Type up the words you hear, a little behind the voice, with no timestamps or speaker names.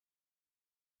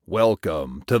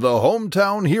Welcome to the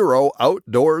Hometown Hero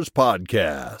Outdoors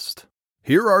Podcast.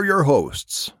 Here are your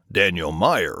hosts, Daniel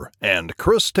Meyer and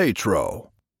Chris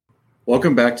Tatro.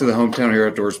 Welcome back to the Hometown Hero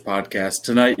Outdoors Podcast.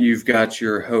 Tonight you've got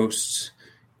your hosts,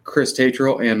 Chris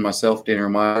Tatro and myself, Daniel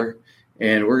Meyer,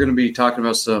 and we're going to be talking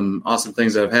about some awesome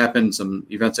things that have happened, some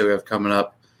events that we have coming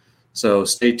up. So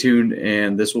stay tuned,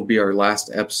 and this will be our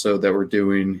last episode that we're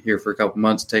doing here for a couple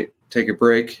months. Take a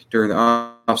break during the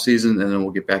off season, and then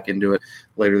we'll get back into it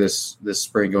later this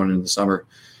spring going into the summer.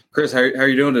 Chris, how are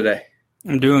you doing today?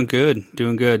 I'm doing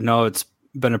good. No, it's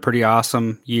been a pretty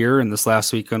awesome year, and this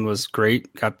last weekend was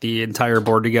great. Got the entire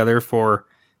board together for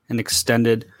an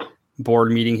extended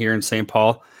board meeting here in St.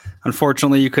 Paul.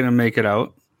 Unfortunately, you couldn't make it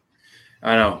out.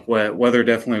 I know. Weather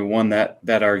definitely won that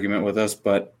argument with us,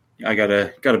 but I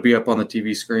gotta be up on the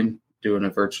TV screen doing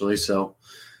it virtually, so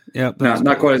yeah,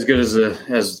 not quite as good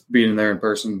as being there in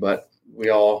person, but we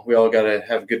all got to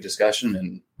have a good discussion,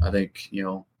 and I think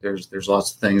there's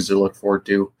lots of things to look forward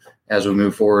to as we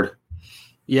move forward.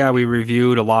 Yeah, we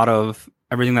reviewed a lot of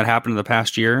everything that happened in the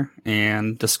past year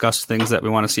and discussed things that we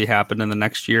want to see happen in the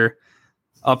next year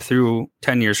up through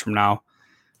 10 years from now,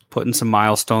 putting some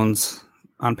milestones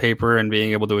on paper and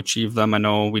being able to achieve them. I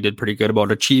know we did pretty good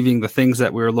about achieving the things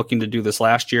that we were looking to do this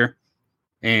last year.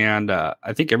 And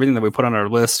I think everything that we put on our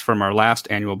list from our last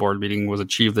annual board meeting was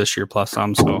achieved this year plus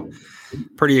some. So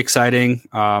pretty exciting.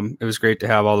 It was great to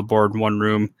have all the board in one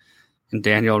room and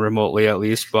Daniel remotely at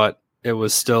least, but it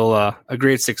was still a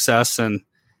great success and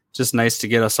just nice to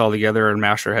get us all together and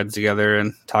mash our heads together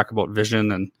and talk about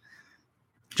vision and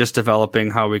just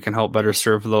developing how we can help better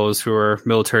serve those who are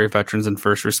military veterans and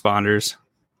first responders.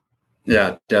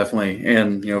 Yeah, definitely.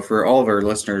 And, for all of our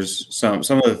listeners, some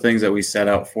of the things that we set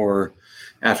out for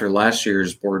after last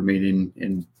year's board meeting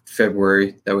in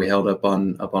February that we held up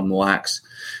on Mille Lacs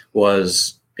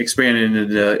was expanding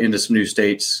into some new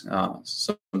states,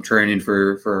 some training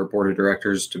for our board of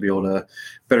directors to be able to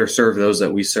better serve those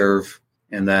that we serve.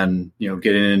 And then,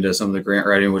 getting into some of the grant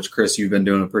writing, which Chris, you've been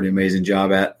doing a pretty amazing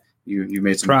job at. You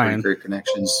made some pretty great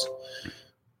connections.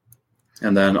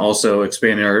 And then also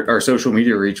expanding our social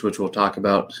media reach, which we'll talk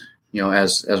about,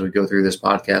 as we go through this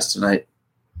podcast tonight.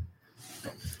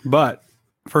 But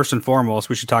first and foremost,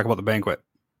 we should talk about the banquet.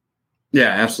 Yeah,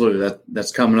 absolutely.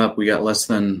 That's coming up. We got less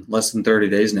than 30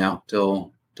 days now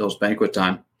till it's banquet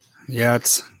time. Yeah,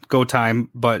 it's go time.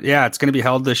 But yeah, it's going to be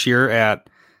held this year at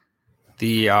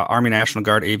the Army National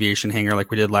Guard Aviation Hangar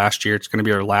like we did last year. It's going to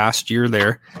be our last year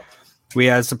there. We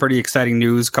had some pretty exciting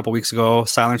news a couple weeks ago.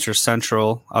 Silencer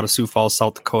Central out of Sioux Falls,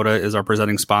 South Dakota is our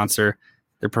presenting sponsor.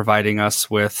 They're providing us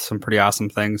with some pretty awesome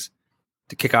things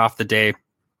to kick off the day.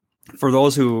 For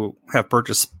those who have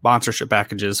purchased sponsorship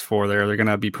packages they're going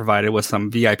to be provided with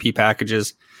some VIP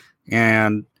packages,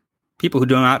 and people who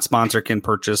do not sponsor can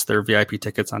purchase their VIP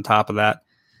tickets on top of that.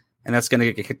 And that's going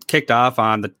to get kicked off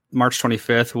on the March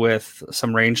 25th with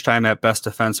some range time at Best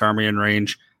Defense Army and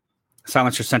Range.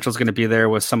 Silencer Central is going to be there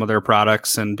with some of their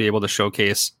products and be able to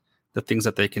showcase the things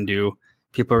that they can do.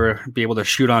 People are be able to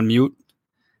shoot on mute.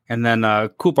 And then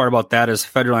cool part about that is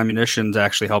Federal Ammunition is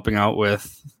actually helping out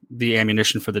with the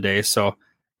ammunition for the day. So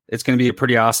it's going to be a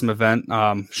pretty awesome event.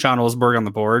 Sean Olsberg on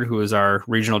the board, who is our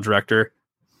regional director,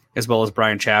 as well as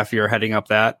Brian Chaffee are heading up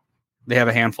that. They have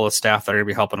a handful of staff that are going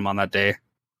to be helping them on that day.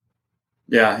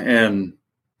 Yeah, and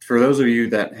for those of you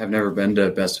that have never been to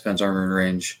Best Defense Armory and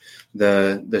Range,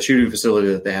 the shooting facility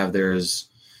that they have there is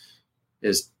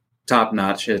top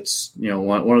notch. It's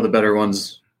one of the better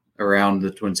ones around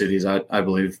the Twin Cities, I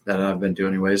believe, that I've been to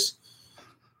anyways.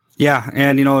 Yeah,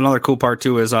 and another cool part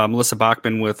too is Melissa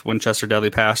Bachman with Winchester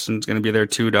Deadly Passion is going to be there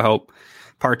too to help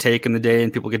partake in the day,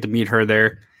 and people get to meet her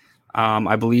there.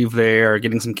 I believe they are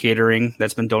getting some catering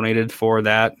that's been donated for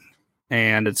that,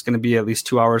 and it's going to be at least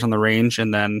 2 hours on the range,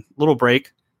 and then a little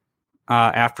break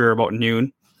after about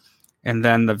noon, and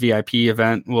then the VIP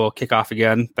event will kick off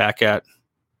again back at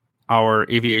our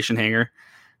aviation hangar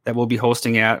that we'll be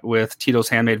hosting at with Tito's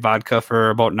Handmade Vodka for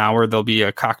about an hour. There'll be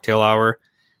a cocktail hour.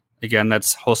 Again,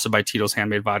 that's hosted by Tito's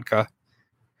Handmade Vodka.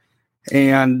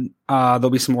 And there'll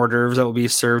be some hors d'oeuvres that will be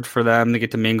served for them. They get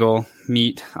to mingle,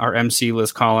 meet our MC,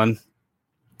 Liz Collin,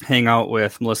 hang out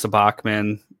with Melissa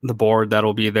Bachman, the board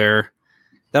that'll be there.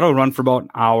 That'll run for about an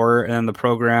hour, and the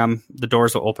program, the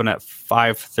doors will open at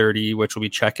 5:30, which will be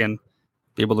check-in,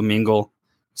 be able to mingle,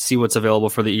 see what's available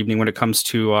for the evening when it comes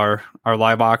to our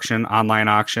live auction, online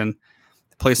auction,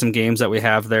 play some games that we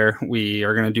have there. We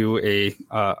are going to do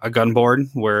a gun board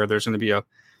where there's going to be a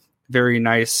very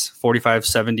nice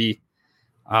 4570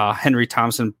 Henry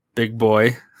Thompson big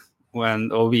boy when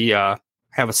it'll be have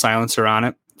a silencer on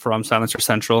it from Silencer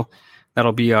Central.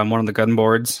 That'll be on one of the gun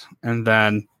boards. And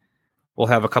then we'll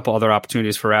have a couple other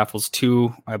opportunities for raffles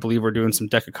too. I believe we're doing some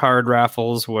deck of card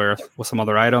raffles with some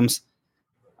other items.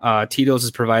 Tito's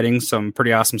is providing some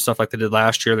pretty awesome stuff like they did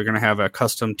last year. They're going to have a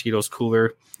custom Tito's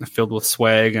cooler filled with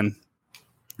swag and,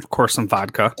 of course, some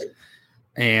vodka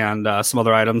and some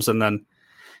other items. And then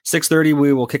 6:30,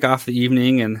 we will kick off the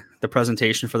evening, and the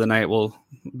presentation for the night will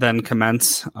then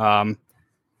commence.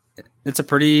 It's a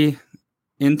pretty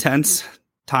intense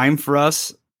time for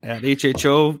us at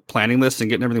HHO, planning this and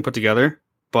getting everything put together,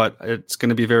 but it's going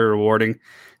to be very rewarding.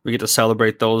 We get to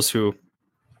celebrate those who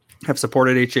have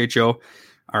supported HHO,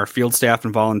 our field staff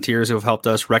and volunteers who have helped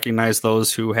us, recognize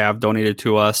those who have donated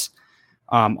to us.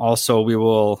 Also, we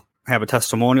will have a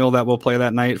testimonial that we'll play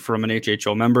that night from an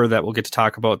HHO member that will get to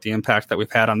talk about the impact that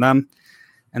we've had on them.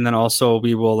 And then also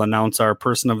we will announce our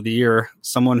person of the year,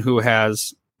 someone who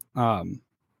has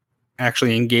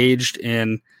actually engaged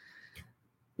in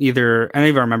either any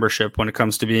of our membership when it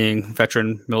comes to being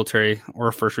veteran, military,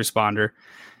 or first responder,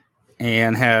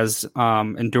 and has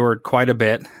endured quite a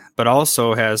bit, but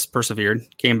also has persevered,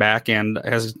 came back, and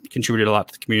has contributed a lot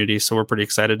to the community. So we're pretty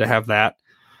excited to have that.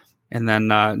 And then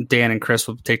Dan and Chris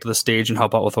will take to the stage and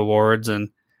help out with awards, and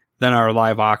then our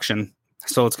live auction.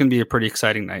 So it's going to be a pretty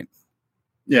exciting night.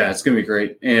 Yeah, it's going to be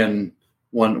great. And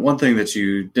one thing that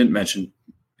you didn't mention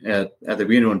at the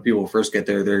beginning, when people first get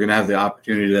there, they're going to have the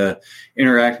opportunity to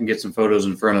interact and get some photos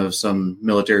in front of some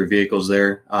military vehicles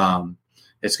there.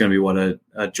 It's going to be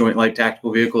a joint light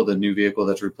tactical vehicle, the new vehicle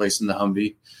that's replacing the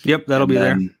Humvee. Yep, that'll be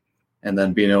there. And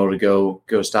then being able to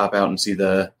go stop out and see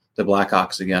the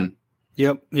Blackhawks again.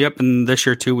 Yep. And this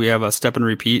year too, we have a step and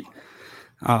repeat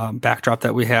backdrop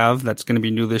that we have that's going to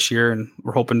be new this year, and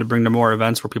we're hoping to bring to more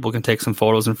events where people can take some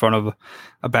photos in front of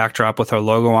a backdrop with our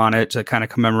logo on it to kind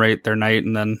of commemorate their night,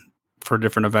 and then for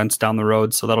different events down the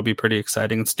road. So that'll be pretty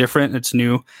exciting. It's different. It's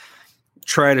new.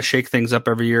 Try to shake things up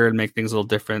every year and make things a little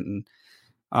different. And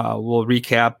we'll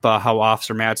recap how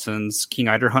Officer Madsen's King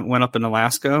Eider hunt went up in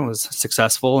Alaska. It was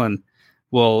successful, and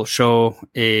we'll show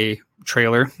a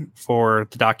trailer for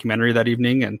the documentary that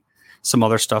evening and some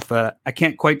other stuff that I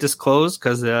can't quite disclose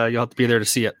because you'll have to be there to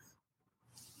see it.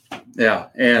 Yeah,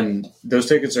 and those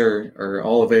tickets are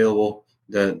all available.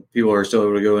 The people are still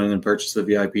able to go in and purchase the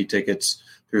VIP tickets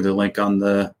through the link on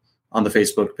the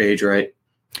Facebook page, right?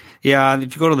 Yeah,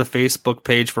 if you go to the Facebook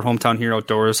page for Hometown Hero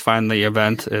Outdoors, find the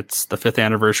event. It's the 5th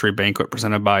anniversary banquet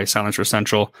presented by Silencer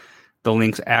Central. The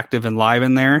link's active and live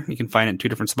in there. You can find it in 2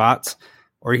 different spots.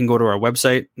 Or you can go to our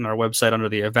website, and our website under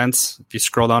the events. If you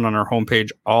scroll down on our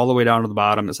homepage all the way down to the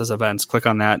bottom, it says events. Click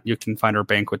on that. You can find our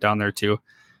banquet down there too.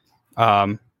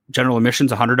 General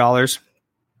admission's $100.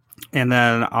 And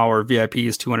then our VIP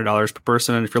is $200 per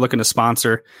person. And if you're looking to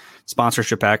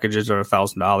sponsorship packages are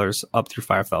 $1,000 up through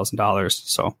 $5,000.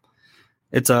 So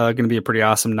it's going to be a pretty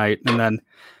awesome night. And then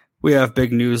we have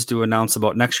big news to announce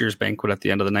about next year's banquet at the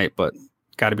end of the night, but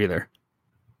got to be there.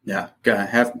 Yeah,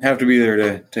 have to be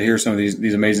there to hear some of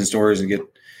these amazing stories and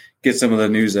get some of the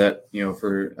news that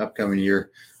for upcoming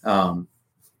year,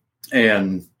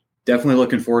 and definitely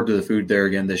looking forward to the food there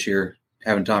again this year.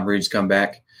 Having Tom Reed's come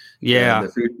back, yeah,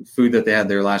 the food that they had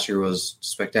there last year was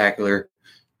spectacular,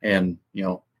 and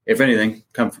if anything,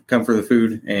 come for the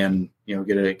food and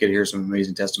get to hear some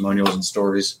amazing testimonials and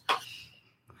stories.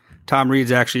 Tom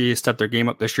Reed's actually stepped their game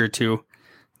up this year too.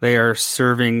 They are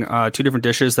serving 2 different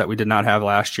dishes that we did not have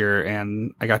last year,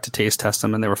 and I got to taste test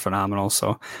them, and they were phenomenal.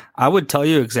 So I would tell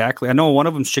you exactly. I know one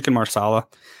of them is chicken marsala.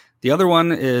 The other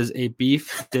one is a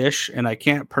beef dish, and I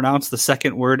can't pronounce the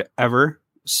second word ever,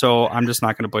 so I'm just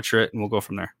not going to butcher it, and we'll go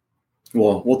from there.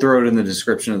 Well, we'll throw it in the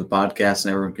description of the podcast,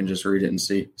 and everyone can just read it and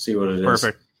see what it is.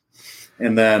 Perfect.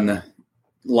 And then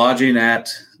lodging at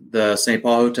the St.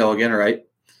 Paul Hotel again, right?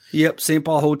 Yep, St.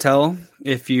 Paul Hotel.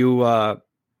 If you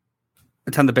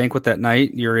attend the banquet that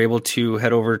night, you're able to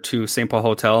head over to St. Paul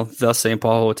Hotel, the St.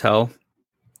 Paul Hotel.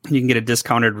 You can get a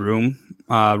discounted room.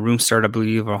 Rooms start, I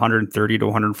believe, $130 to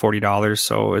 $140.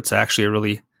 So it's actually a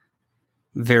really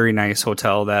very nice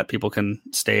hotel that people can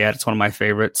stay at. It's one of my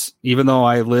favorites. Even though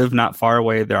I live not far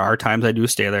away, there are times I do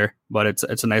stay there, but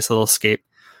it's a nice little escape.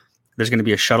 There's going to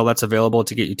be a shuttle that's available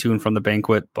to get you to and from the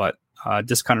banquet, but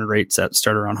discounted rates that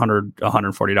start around $100 to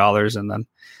 $140. And then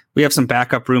we have some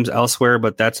backup rooms elsewhere,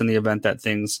 but that's in the event that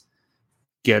things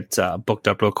get booked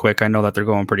up real quick. I know that they're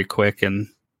going pretty quick. And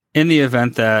in the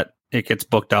event that it gets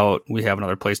booked out, we have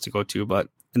another place to go to. But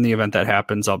in the event that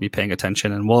happens, I'll be paying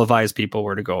attention, and we'll advise people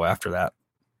where to go after that.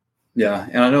 Yeah.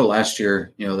 And I know last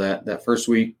year, that first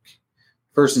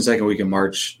and second week in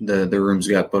March, the rooms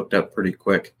got booked up pretty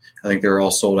quick. I think they were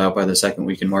all sold out by the second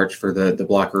week in March for the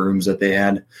blocker rooms that they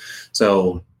had.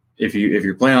 So if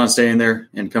you're planning on staying there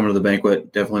and coming to the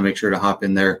banquet, definitely make sure to hop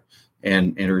in there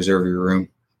and reserve your room.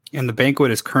 And the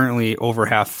banquet is currently over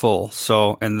half full.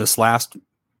 So in this last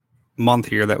month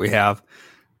here that we have,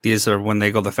 these are when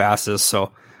they go the fastest.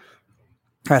 So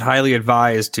I'd highly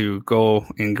advise to go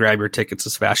and grab your tickets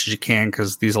as fast as you can,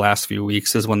 because these last few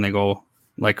weeks is when they go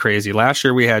like crazy. Last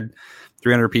year we had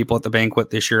 300 people at the banquet.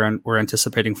 This year we're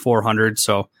anticipating 400.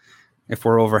 So if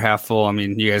we're over half full, I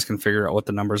mean, you guys can figure out what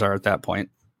the numbers are at that point.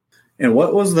 And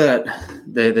what was that?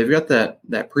 They've got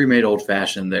that pre-made old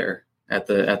fashioned there at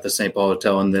the St. Paul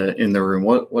Hotel in the room.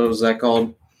 What was that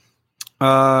called?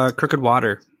 Crooked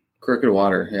Water. Crooked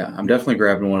Water. Yeah, I'm definitely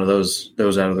grabbing one of those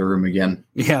out of the room again.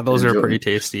 Yeah, those are pretty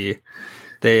tasty.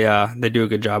 They do a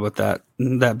good job with that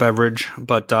beverage.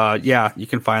 But yeah, you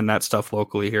can find that stuff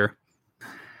locally here.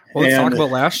 Well, let's talk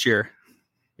about last year.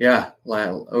 Yeah,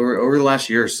 over the last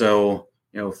year. So,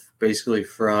 basically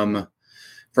from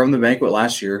the banquet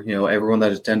last year, everyone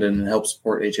that attended and helped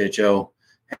support HHO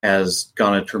has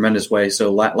gone a tremendous way.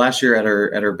 So last year at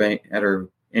our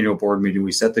annual board meeting,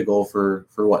 we set the goal for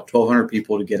 1,200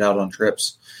 people to get out on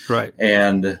trips. Right.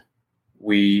 And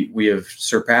we have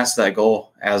surpassed that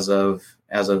goal as of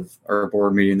our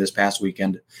board meeting this past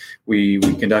weekend. We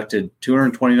conducted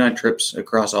 229 trips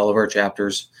across all of our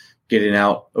chapters, getting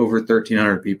out over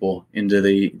 1,300 people into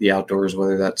the outdoors,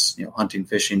 whether that's hunting,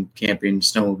 fishing, camping,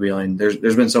 snowmobiling.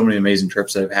 There's been so many amazing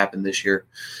trips that have happened this year,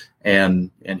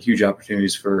 and huge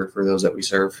opportunities for those that we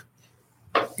serve.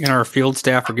 And our field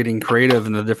staff are getting creative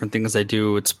in the different things they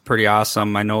do. It's pretty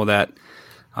awesome. I know that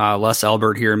Les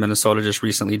Albert here in Minnesota just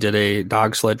recently did a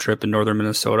dog sled trip in northern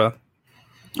Minnesota.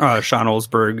 Sean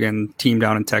Olsberg and team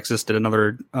down in Texas did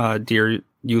another deer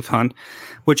youth hunt,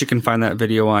 which you can find that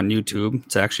video on YouTube.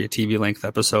 It's actually a TV length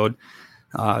episode.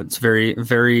 It's very,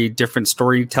 very different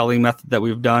storytelling method that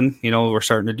we've done. We're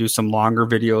starting to do some longer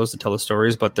videos to tell the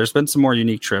stories, but there's been some more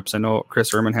unique trips. I know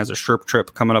Chris Ehrman has a Sherp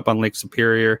trip coming up on Lake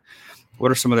Superior.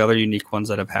 What are some of the other unique ones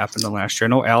that have happened in the last year? I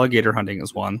know alligator hunting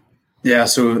is one. Yeah,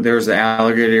 so there's the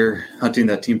alligator hunting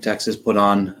that Team Texas put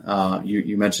on.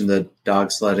 You mentioned the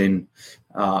dog sledding.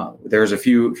 There's a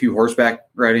few horseback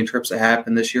riding trips that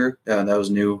happened this year. That was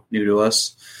new to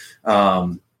us.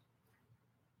 An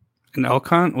elk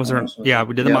hunt? Was there? Yeah,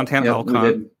 we did the Montana elk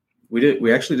hunt.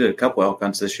 We actually did a couple elk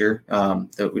hunts this year.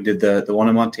 That we did the one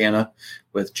in Montana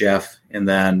with Jeff, and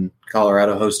then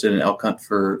Colorado hosted an elk hunt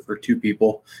for 2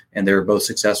 people, and they were both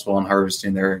successful in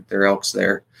harvesting their elks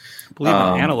there. I believe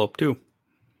an antelope too.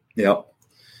 Yep.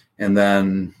 And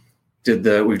then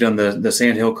we've done the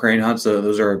sandhill crane hunts. So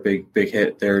those are a big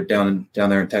hit. They're down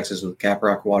there in Texas with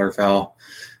Caprock waterfowl.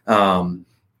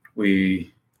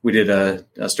 We did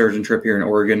a sturgeon trip here in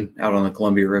Oregon out on the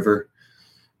Columbia River.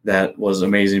 That was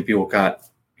amazing. People caught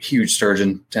huge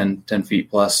sturgeon, 10 feet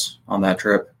plus on that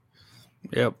trip.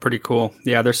 Yeah, pretty cool.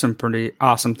 Yeah, there's some pretty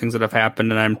awesome things that have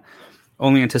happened, and I'm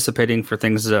only anticipating for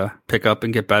things to pick up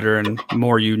and get better and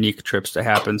more unique trips to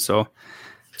happen. So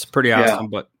it's pretty awesome.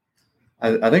 But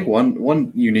I think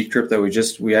one unique trip that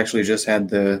we actually just had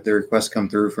the request come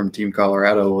through from Team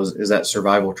Colorado is that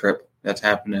survival trip that's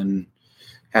happening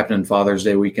Father's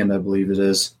Day weekend, I believe it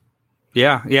is.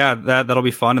 Yeah, that'll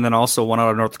be fun. And then also one out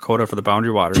of North Dakota for the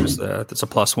Boundary Waters. That's a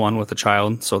 +1 with a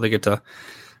child, so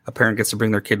a parent gets to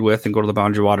bring their kid with and go to the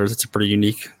Boundary Waters. It's a pretty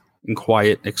unique and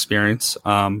quiet experience.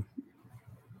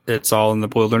 It's all in the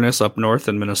wilderness up north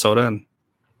in Minnesota, and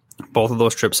both of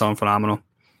those trips sound phenomenal.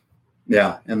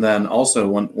 Yeah, and then also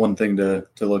one thing to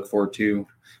look forward to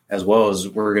as well is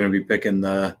we're going to be picking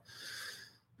the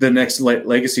next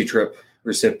legacy trip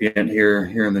recipient here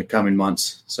in the coming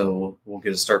months. So we'll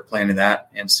get to start planning that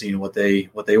and seeing what they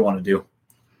want to do.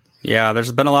 Yeah,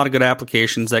 there's been a lot of good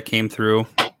applications that came through.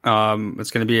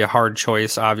 It's going to be a hard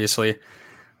choice, obviously,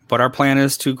 but our plan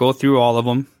is to go through all of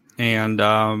them, and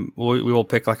we will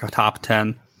pick like a top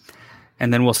 10,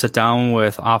 and then we'll sit down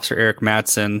with Officer Eric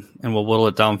Mattson and we'll whittle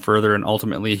it down further, and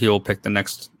ultimately he'll pick the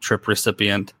next trip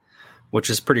recipient, which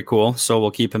is pretty cool. So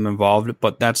we'll keep him involved,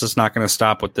 but that's just not going to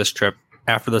stop with this trip.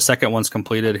 After the second one's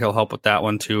completed, he'll help with that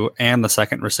one too, and the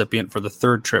second recipient for the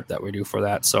third trip that we do for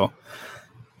that. So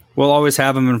we'll always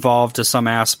have him involved to some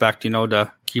aspect,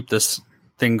 to keep this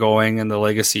thing going and the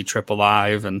legacy trip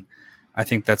alive. And I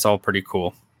think that's all pretty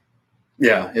cool.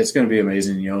 Yeah, it's going to be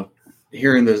amazing,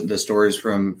 hearing the stories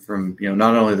from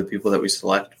not only the people that we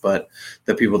select, but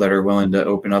the people that are willing to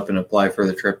open up and apply for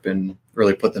the trip and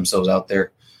really put themselves out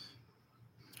there.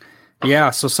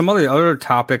 Yeah, so some of the other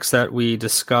topics that we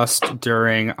discussed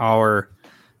during our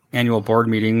annual board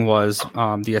meeting was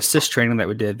the assist training that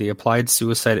we did, the Applied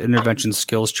Suicide Intervention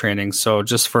Skills Training. So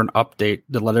just for an update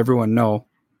to let everyone know,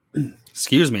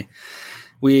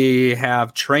 we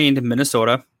have trained in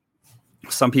Minnesota,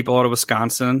 some people out of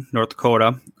Wisconsin, North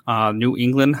Dakota, New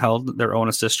England held their own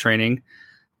assist training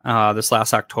this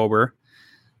last October.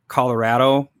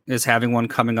 Colorado is having one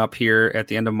coming up here at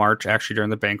the end of March, actually during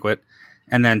the banquet.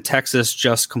 And then Texas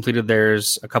just completed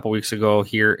theirs a couple weeks ago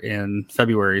here in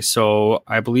February. So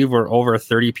I believe we're over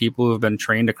 30 people who have been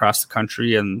trained across the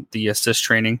country in the assist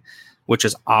training, which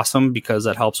is awesome because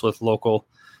that helps with local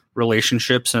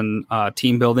relationships and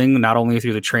team building, not only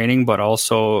through the training, but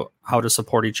also how to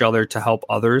support each other to help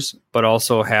others, but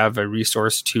also have a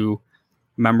resource to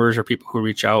members or people who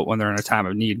reach out when they're in a time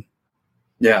of need.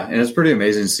 Yeah, and it's pretty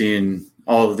amazing seeing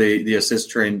all of the assist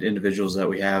trained individuals that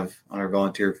we have on our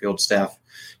volunteer field staff,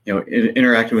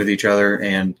 interacting with each other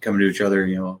and coming to each other,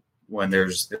 when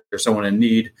there's someone in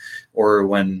need, or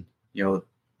when,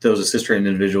 those assist trained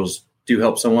individuals do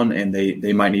help someone and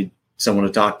they might need someone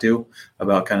to talk to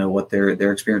about kind of what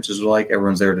their experiences are like.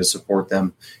 Everyone's there to support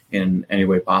them in any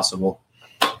way possible.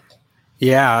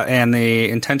 Yeah, and the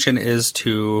intention is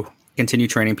to continue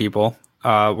training people.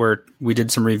 We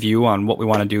did some review on what we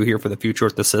want to do here for the future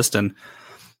with Assist, and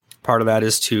part of that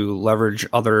is to leverage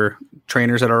other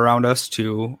trainers that are around us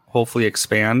to hopefully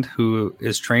expand who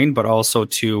is trained, but also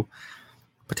to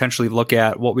potentially look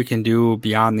at what we can do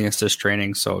beyond the assist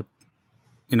training. So,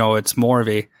 it's more of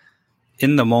a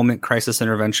in the moment crisis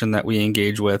intervention that we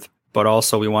engage with, but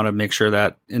also we want to make sure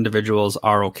that individuals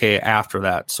are okay after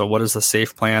that. So what is the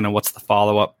safe plan and what's the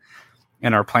follow-up?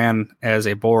 And our plan as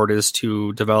a board is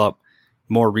to develop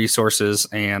more resources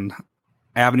and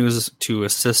avenues to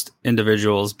assist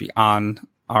individuals beyond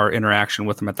our interaction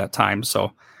with them at that time.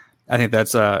 So I think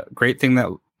that's a great thing that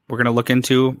we're going to look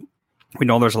into. We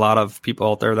know there's a lot of people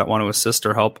out there that want to assist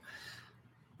or help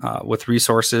with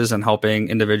resources and helping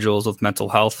individuals with mental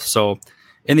health. So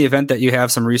in the event that you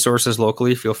have some resources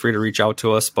locally, feel free to reach out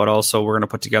to us, but also we're going to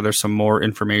put together some more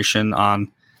information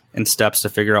on and steps to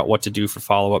figure out what to do for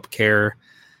follow-up care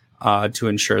to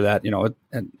ensure that,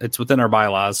 it's within our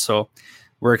bylaws. So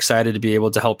we're excited to be able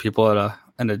to help people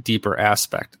in a deeper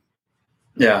aspect.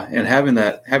 Yeah. And having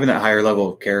that higher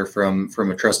level of care from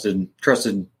a trusted,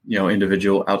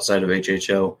 individual outside of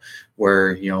HHO,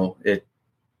 where,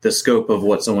 the scope of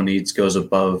what someone needs goes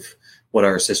above what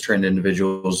our assist trained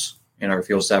individuals and our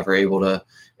field staff are able to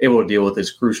deal with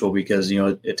is crucial, because,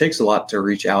 it takes a lot to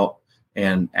reach out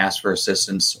and ask for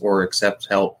assistance or accept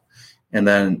help. And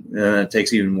then it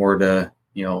takes even more to,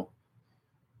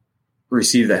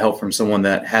 receive the help from someone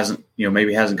that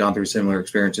maybe hasn't gone through similar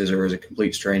experiences or is a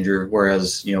complete stranger.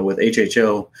 Whereas, with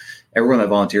HHO, everyone that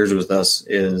volunteers with us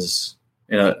is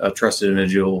a trusted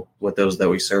individual with those that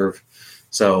we serve.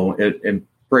 So it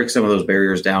breaks some of those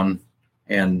barriers down.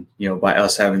 And, by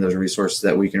us having those resources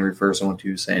that we can refer someone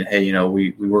to, saying, hey,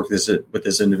 we worked with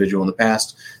this individual in the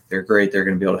past. They're great. They're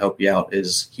going to be able to help you out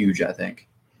is huge, I think.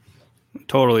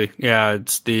 Totally. Yeah.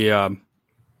 It's the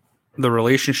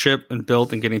relationship and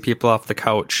built and getting people off the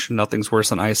couch. Nothing's worse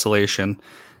than isolation.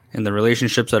 And the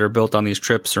relationships that are built on these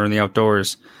trips or in the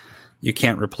outdoors, you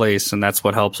can't replace. And that's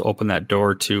what helps open that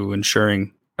door to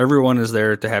ensuring everyone is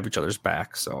there to have each other's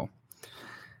back. So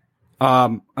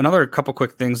another couple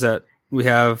quick things that we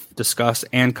have discussed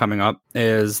and coming up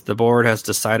is the board has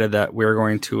decided that we're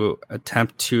going to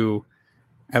attempt to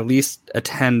at least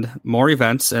attend more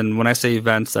events. And when I say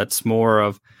events, that's more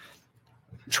of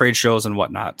trade shows and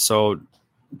whatnot. So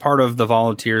part of the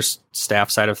volunteer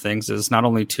staff side of things is not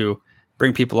only to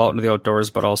bring people out into the outdoors,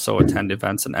 but also attend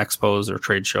events and expos or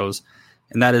trade shows.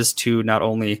 And that is to not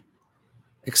only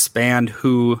expand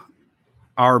who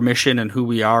our mission and who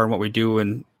we are and what we do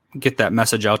and get that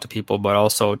message out to people, but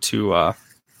also to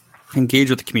engage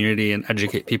with the community and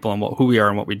educate people on who we are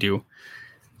and what we do.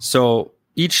 So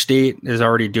each state is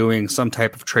already doing some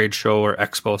type of trade show or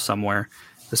expo somewhere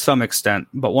to some extent.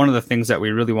 But one of the things that we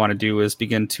really want to do is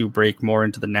begin to break more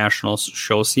into the national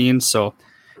show scene. So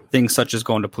things such as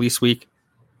going to Police Week,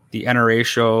 the NRA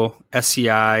show,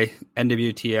 SCI,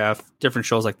 NWTF, different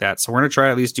shows like that. So we're going to try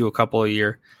at least do a couple a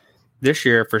year. This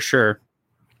year, for sure,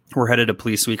 we're headed to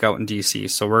Police Week out in DC.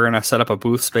 So we're going to set up a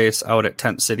booth space out at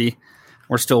Tent City.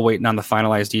 We're still waiting on the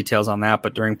finalized details on that.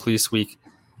 But during Police Week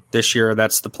this year,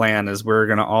 that's the plan, is we're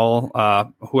going to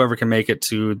all, whoever can make it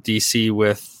to DC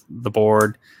with the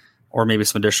board or maybe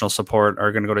some additional support,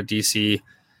 are going to go to DC,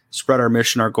 spread our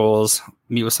mission, our goals,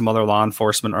 meet with some other law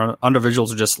enforcement or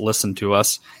individuals who just listen to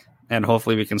us. And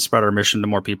hopefully we can spread our mission to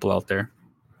more people out there.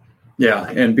 Yeah,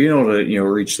 and being able to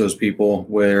reach those people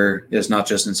where it's not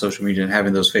just in social media, and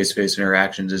having those face-to-face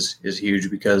interactions is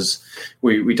huge, because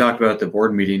we talked about at the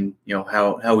board meeting,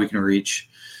 how we can reach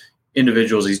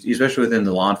individuals, especially within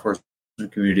the law enforcement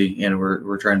community, and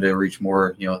we're trying to reach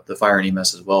more, the fire and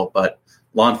EMS as well. But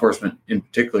law enforcement in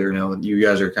particular, you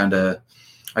guys are kind of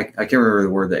I can't remember the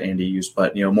word that Andy used,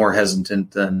 but more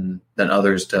hesitant than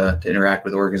others to interact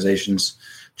with organizations,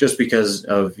 just because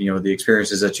of the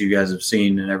experiences that you guys have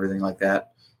seen and everything like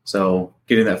that. So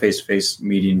getting that face-to-face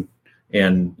meeting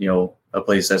and a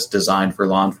place that's designed for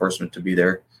law enforcement to be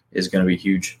there is going to be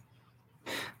huge.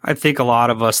 I think a lot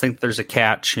of us think there's a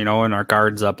catch, and our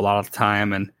guard's up a lot of the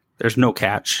time, and there's no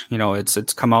catch.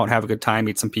 It's come out, have a good time,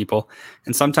 meet some people.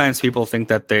 And sometimes people think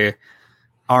that they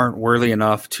aren't worthy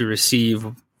enough to receive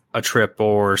a trip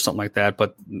or something like that,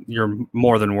 but you're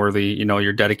more than worthy.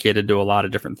 You're dedicated to a lot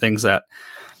of different things that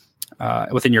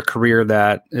within your career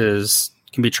that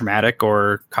can be traumatic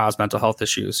or cause mental health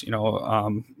issues,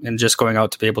 and just going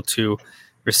out to be able to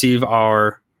receive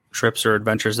our trips or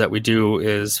adventures that we do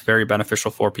is very beneficial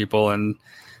for people and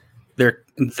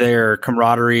their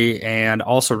camaraderie, and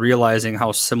also realizing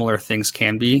how similar things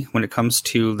can be when it comes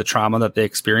to the trauma that they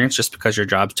experience. Just because your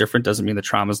job's different doesn't mean the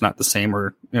trauma is not the same,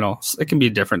 or, it can be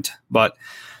different, but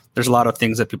there's a lot of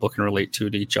things that people can relate to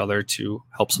each other to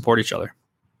help support each other.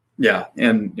 Yeah.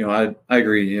 And, I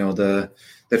agree, the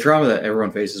trauma that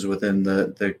everyone faces within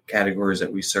the categories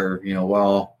that we serve,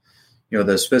 while,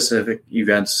 the specific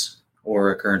events or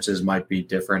occurrences might be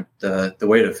different, the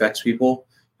way it affects people,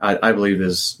 I believe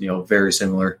is, very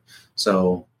similar.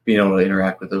 So being able to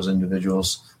interact with those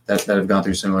individuals that have gone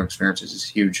through similar experiences is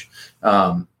huge.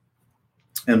 And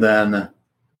then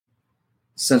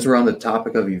since we're on the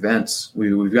topic of events,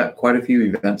 we've got quite a few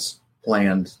events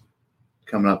planned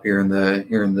coming up here in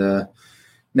the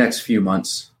next few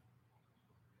months.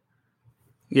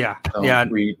 Yeah. So yeah.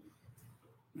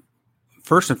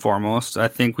 First and foremost, I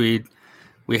think we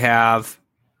have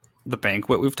the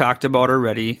banquet we've talked about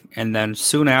already, and then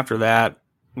soon after that,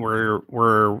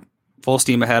 we're full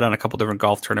steam ahead on a couple different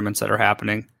golf tournaments that are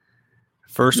happening.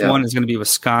 First one is going to be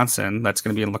Wisconsin. That's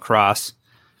going to be in La Crosse.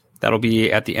 That'll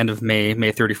be at the end of May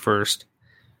 31st.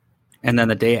 And then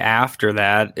the day after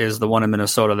that is the one in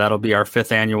Minnesota. That'll be our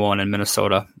 5th annual one in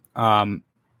Minnesota. And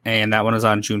that one is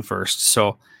on June 1st. So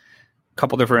a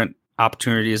couple different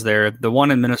opportunities there. The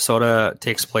one in Minnesota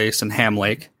takes place in Ham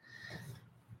Lake.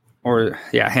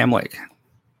 Ham Lake.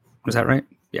 Was that right?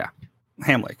 Yeah,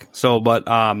 Ham Lake. So, but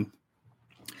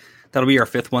that'll be our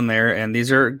 5th one there. And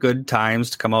these are good times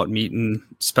to come out and meet and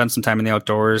spend some time in the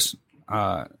outdoors,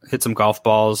 hit some golf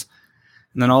balls.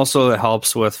 And then also it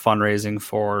helps with fundraising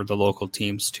for the local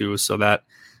teams too. So that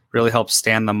really helps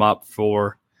stand them up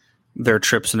for their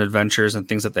trips and adventures and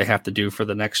things that they have to do for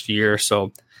the next year.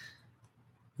 So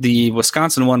the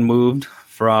Wisconsin one moved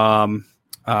from,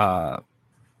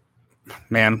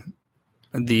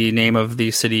 the name of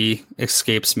the city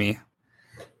escapes me.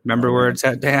 Remember where it's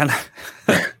at, Dan?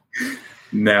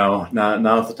 No, not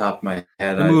off the top of my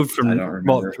head. It moved from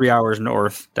about 3 hours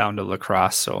north down to La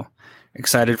Crosse. So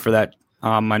excited for that.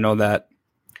 I know that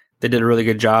they did a really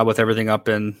good job with everything up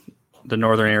in the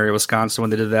northern area of Wisconsin when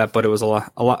they did that, but it was a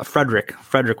lot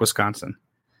Frederick, Wisconsin.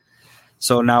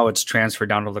 So now it's transferred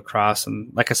down to La Crosse.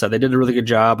 And like I said, they did a really good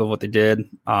job of what they did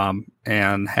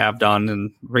and have done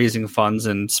in raising funds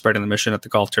and spreading the mission at the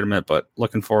golf tournament, but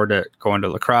looking forward to going to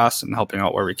La Crosse and helping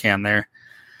out where we can there,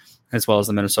 as well as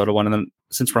the Minnesota one. And then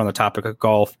since we're on the topic of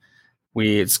golf,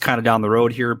 it's kind of down the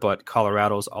road here, but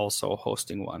Colorado's also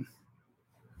hosting one.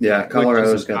 Yeah,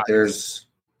 Colorado's got theirs.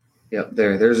 Yep,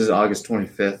 theirs is August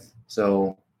 25th.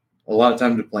 So a lot of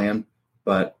time to plan,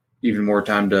 but even more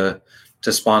time to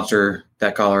sponsor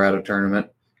that Colorado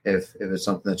tournament if it's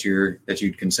something that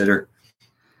you'd consider.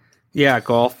 Yeah,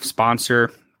 golf,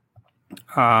 sponsor,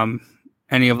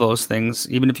 any of those things.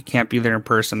 Even if you can't be there in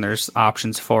person, there's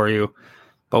options for you.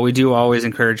 But we do always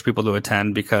encourage people to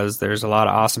attend because there's a lot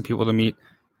of awesome people to meet,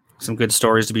 some good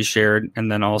stories to be shared,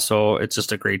 and then also it's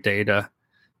just a great day to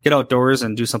get outdoors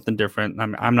and do something different.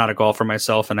 I'm not a golfer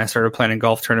myself, and I started planning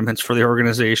golf tournaments for the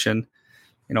organization,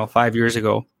 5 years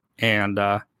ago. And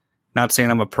not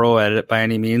saying I'm a pro at it by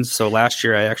any means. So last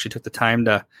year I actually took the time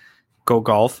to go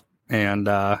golf, and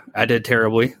I did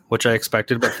terribly, which I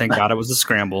expected, but thank God it was a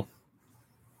scramble.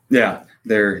 Yeah,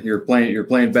 you're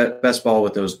playing best ball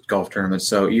with those golf tournaments.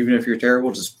 So even if you're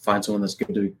terrible, just find someone that's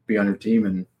good to be on your team,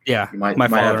 and yeah, you might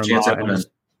have a chance at winning.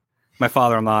 My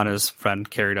father-in-law and his friend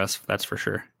carried us. That's for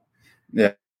sure.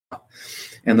 Yeah,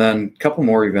 and then a couple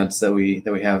more events that we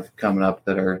have coming up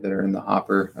that are in the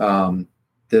hopper.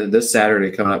 This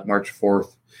Saturday coming up, March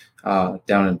 4th,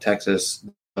 down in Texas,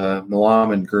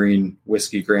 Milam and Green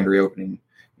Whiskey Grand Reopening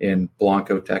in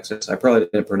Blanco, Texas. I probably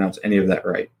didn't pronounce any of that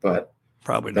right, but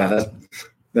probably not.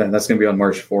 That's going to be on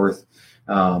March 4th.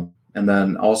 And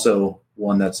then also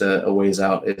one that's a ways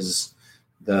out is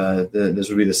this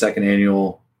would be the 2nd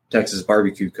annual Texas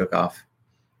Barbecue Cook-Off,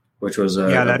 which was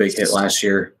a big hit last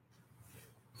year.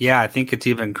 Yeah, I think it's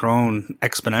even grown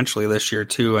exponentially this year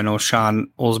too. I know Sean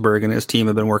Olsberg and his team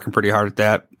have been working pretty hard at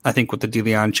that. I think with the De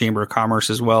Leon Chamber of Commerce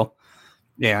as well.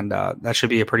 And that should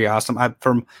be a pretty awesome.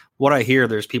 From what I hear,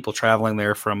 there's people traveling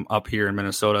there from up here in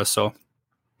Minnesota. So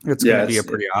it's going to be a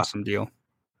pretty awesome deal.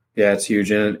 Yeah, it's huge.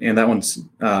 And that one's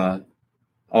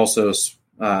also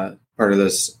part of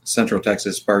this Central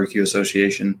Texas Barbecue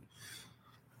Association.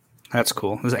 That's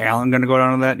cool. Is Alan going to go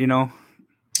down to that, you know?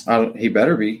 He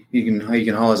better be. He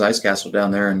can haul his ice castle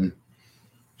down there and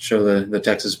show the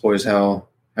Texas boys how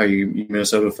you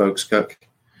Minnesota folks cook.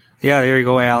 Yeah, there you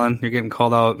go, Alan. You're getting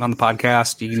called out on the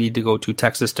podcast. You need to go to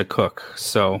Texas to cook.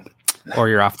 So, or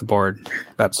you're off the board.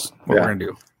 That's what we're gonna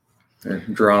do. They're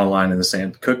drawing a line in the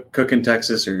sand. Cook in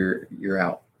Texas, or you're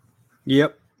out.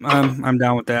 Yep, I'm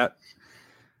down with that.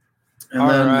 And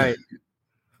all right.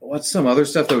 What's some other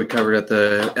stuff that we covered at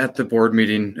the board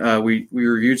meeting? We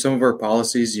reviewed some of our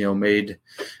policies. Made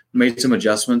some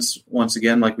adjustments once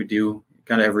again, like we do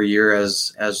kind of every year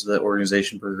as the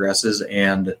organization progresses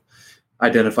and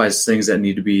identifies things that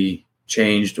need to be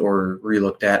changed or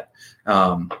relooked at.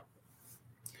 And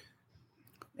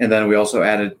then we also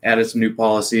added some new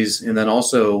policies. And then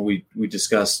also we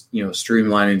discussed,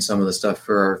 streamlining some of the stuff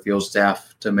for our field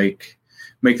staff to make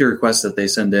the requests that they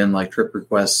send in, like trip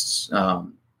requests,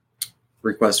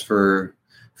 requests for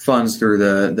funds through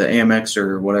the Amex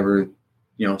or whatever,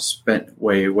 spent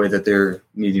way that they're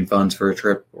needing funds for a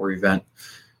trip or event.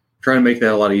 Trying to make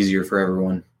that a lot easier for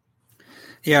everyone.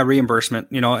 Yeah, reimbursement,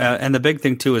 and the big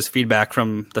thing too is feedback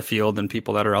from the field and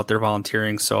people that are out there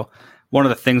volunteering. So one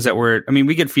of the things that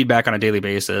we get feedback on a daily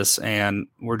basis, and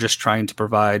we're just trying to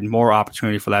provide more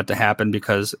opportunity for that to happen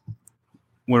because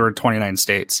we're in 29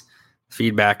 states.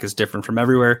 Feedback is different from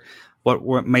everywhere.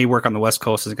 What may work on the West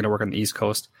Coast is going to work on the East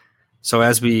Coast. So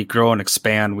as we grow and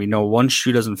expand, we know one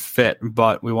shoe doesn't fit,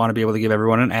 but we want to be able to give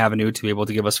everyone an avenue to be able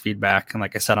to give us feedback. And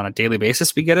like I said, on a daily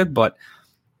basis, we get it, but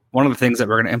one of the things that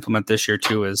we're going to implement this year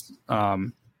too is at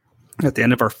the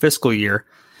end of our fiscal year,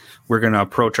 we're going to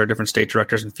approach our different state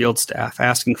directors and field staff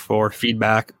asking for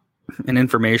feedback and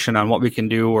information on what we can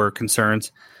do or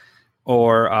concerns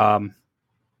or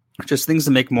just things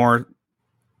to make more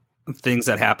things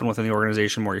that happen within the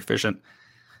organization more efficient.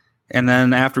 And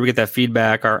then after we get that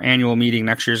feedback, our annual meeting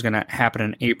next year is going to happen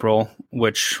in April,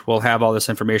 which will have all this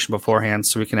information beforehand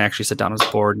so we can actually sit down as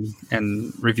a board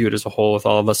and review it as a whole with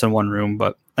all of us in one room.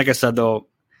 But like I said, though,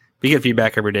 we get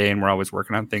feedback every day and we're always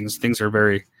working on things. Things are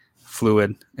very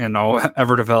fluid and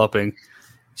ever developing.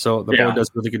 So the board does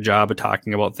a really good job of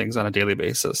talking about things on a daily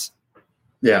basis.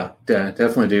 Yeah,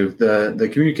 definitely do. The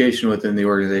communication within the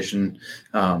organization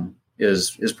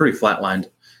is pretty flatlined.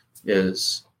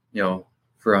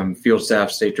 From field staff,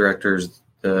 state directors,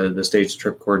 the state's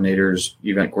trip coordinators,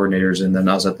 event coordinators, and then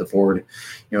us at the board.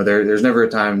 There's never a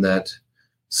time that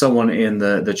someone in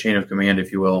the chain of command,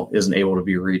 if you will, isn't able to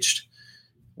be reached.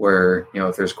 Where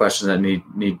if there's questions that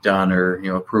need done or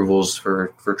approvals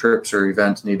for trips or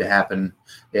events need to happen,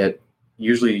 it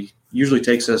usually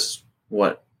takes us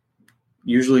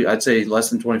usually I'd say less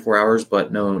than 24 hours,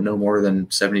 but no more than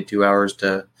 72 hours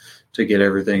to get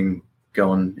everything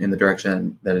going in the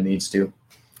direction that it needs to.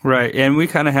 Right. And we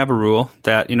kind of have a rule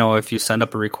that, if you send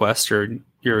up a request or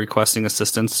you're requesting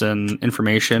assistance and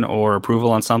information or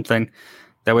approval on something,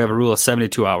 that we have a rule of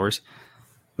 72 hours.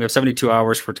 We have 72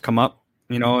 hours for it to come up,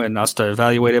 and us to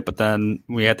evaluate it, but then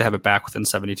we have to have it back within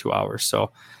 72 hours.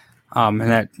 So, and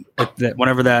that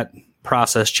whenever that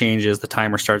process changes, the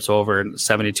timer starts over in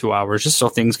 72 hours, just so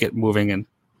things get moving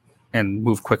and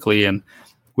move quickly. And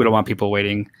we don't want people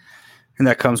waiting. And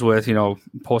that comes with,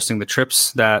 posting the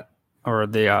trips or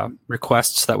the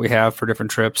requests that we have for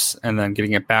different trips, and then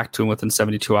getting it back to them within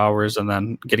 72 hours, and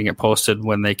then getting it posted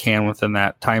when they can within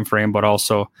that time frame, but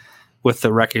also with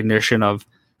the recognition of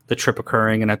the trip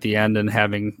occurring and at the end and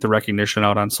having the recognition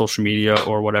out on social media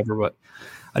or whatever. But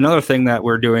another thing that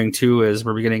we're doing too is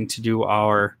we're beginning to do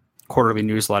our quarterly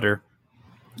newsletter.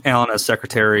 Alan, as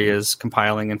secretary, is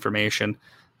compiling information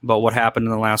about what happened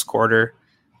in the last quarter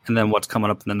and then what's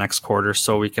coming up in the next quarter,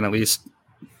 so we can at least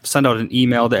send out an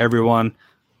email to everyone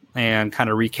and kind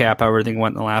of recap how everything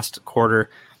went in the last quarter,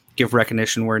 give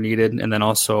recognition where needed, and then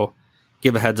also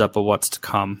give a heads up of what's to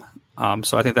come.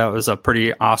 So I think that was a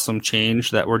pretty awesome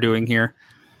change that we're doing here.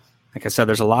 Like I said,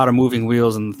 there's a lot of moving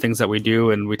wheels and things that we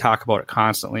do, and we talk about it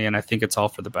constantly, and I think it's all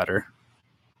for the better.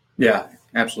 Yeah,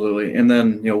 absolutely. And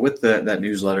then, with that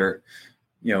newsletter,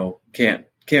 can't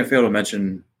fail to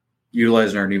mention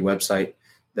utilizing our new website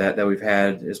that we've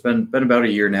had. It's been about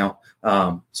a year now.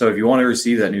 So if you want to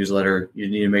receive that newsletter, you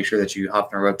need to make sure that you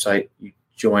hop on our website, you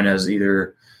join as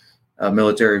either a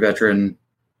military veteran,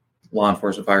 law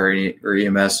enforcement, fire, or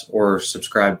EMS, or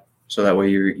subscribe so that way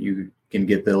you can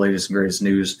get the latest and greatest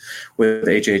news with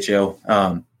HHO.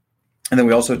 And then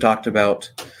we also talked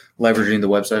about leveraging the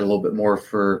website a little bit more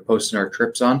for posting our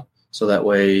trips on, so that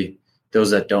way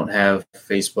those that don't have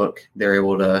Facebook, they're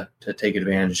able to take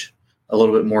advantage a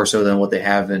little bit more so than what they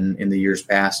have in the years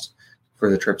past for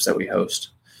the trips that we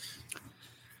host.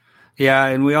 Yeah,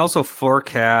 and we also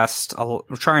forecast,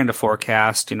 we're trying to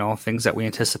forecast, things that we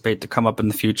anticipate to come up in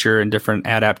the future and different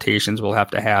adaptations we'll have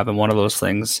to have. And one of those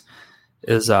things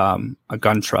is a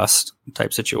gun trust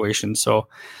type situation. So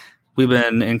we've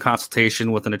been in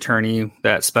consultation with an attorney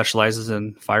that specializes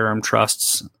in firearm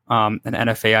trusts and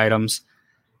NFA items,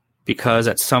 because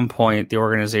at some point the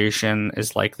organization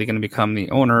is likely going to become the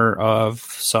owner of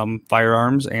some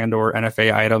firearms and or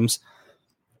NFA items.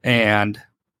 And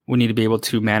we need to be able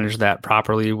to manage that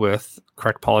properly with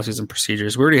correct policies and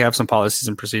procedures. We already have some policies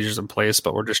and procedures in place,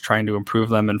 but we're just trying to improve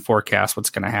them and forecast what's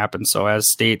going to happen. So as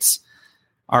states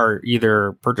are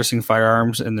either purchasing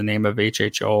firearms in the name of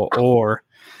HHO, or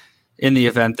in the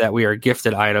event that we are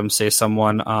gifted items, say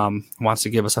someone wants to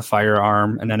give us a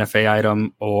firearm, an NFA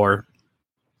item, or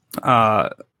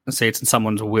say it's in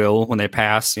someone's will when they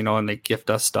pass, and they gift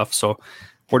us stuff. So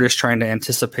we're just trying to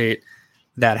anticipate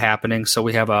that happening, so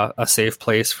we have a safe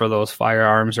place for those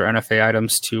firearms or NFA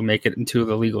items to make it into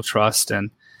the legal trust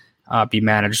and be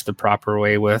managed the proper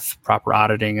way with proper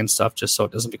auditing and stuff, just so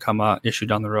it doesn't become an issue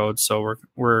down the road. So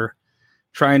we're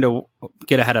trying to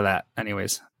get ahead of that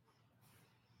anyways.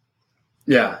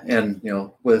 Yeah. And,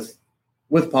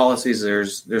 with policies,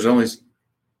 there's only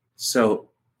so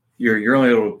you're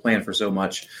only able to plan for so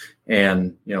much.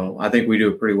 And, I think we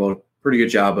do a pretty good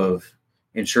job of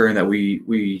ensuring that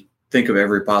we think of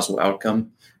every possible outcome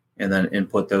and then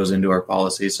input those into our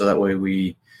policies. So that way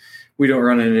we don't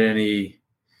run into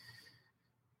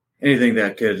anything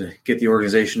that could get the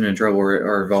organization in trouble,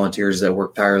 or volunteers that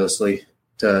work tirelessly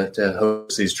to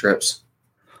host these trips.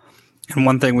 And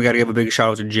one thing we got to give a big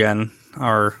shout out to Jen,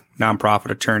 our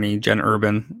nonprofit attorney, Jen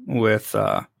Urban with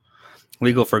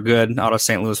Legal for Good out of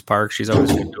St. Louis Park. She's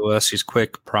always good to us. She's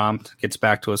quick, prompt, gets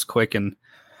back to us quick, and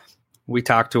we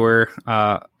talk to her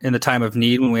in the time of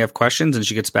need when we have questions, and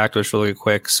she gets back to us really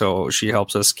quick. So she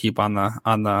helps us keep on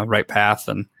the right path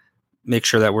and make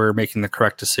sure that we're making the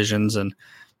correct decisions. And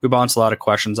we bounce a lot of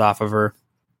questions off of her,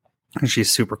 and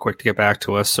she's super quick to get back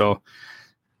to us. So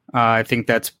I think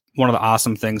that's one of the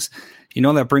awesome things.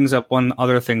 That brings up one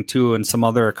other thing too, and some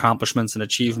other accomplishments and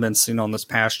achievements, in this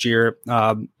past year.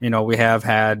 We have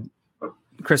had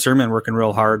Chris Ehrman working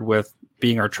real hard with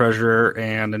being our treasurer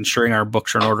and ensuring our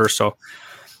books are in order. So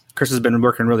Chris has been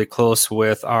working really close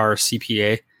with our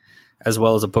CPA as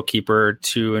well as a bookkeeper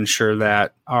to ensure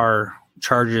that our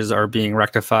charges are being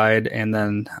rectified and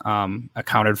then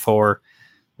accounted for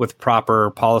with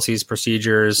proper policies,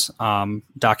 procedures,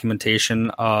 documentation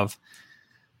of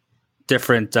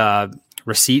different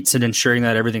receipts, and ensuring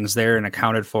that everything's there and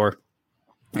accounted for.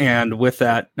 And with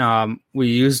that, we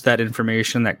used that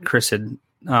information that Chris had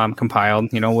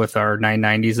compiled, with our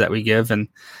 990s that we give and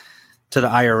to the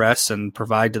IRS and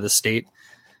provide to the state.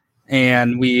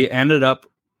 And we ended up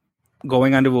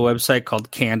going onto a website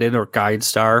called Candid or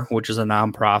GuideStar, which is a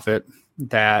nonprofit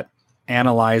that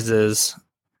analyzes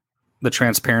the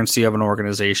transparency of an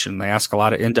organization. They ask a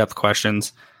lot of in-depth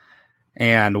questions.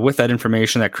 And with that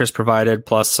information that Chris provided,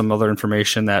 plus some other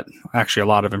information a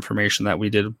lot of information that we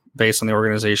did based on the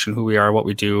organization, who we are, what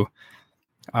we do,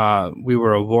 we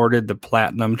were awarded the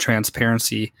Platinum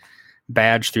Transparency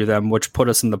Badge through them, which put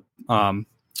us in the,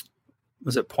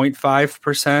 was it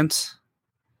 0.5%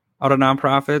 out of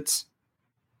nonprofits?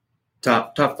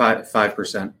 Top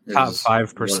 5%. Top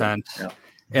 5%. Yeah.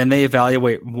 And they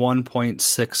evaluate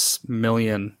 1.6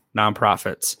 million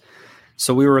nonprofits.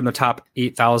 So we were in the top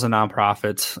 8,000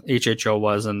 nonprofits, HHO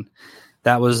was, and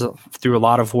that was through a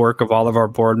lot of work of all of our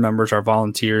board members, our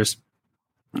volunteers,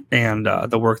 and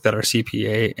the work that our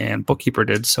CPA and bookkeeper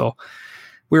did. So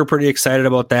we were pretty excited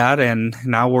about that. And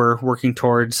now we're working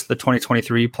towards the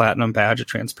 2023 Platinum Badge of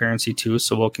Transparency too.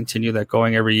 So we'll continue that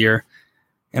going every year.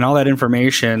 And all that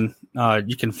information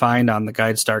you can find on the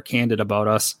GuideStar Candid about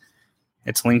us.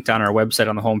 It's linked on our website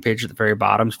on the homepage at the very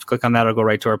bottom. If you click on that, it'll go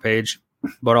right to our page.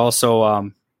 But also,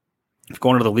 if you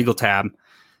go into the legal tab,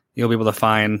 you'll be able to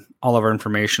find all of our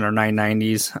information, our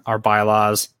 990s, our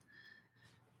bylaws.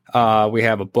 We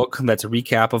have a book that's a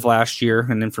recap of last year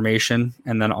and information,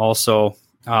 and then also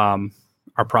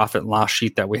our profit and loss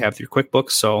sheet that we have through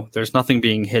QuickBooks. So there's nothing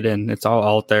being hidden. It's all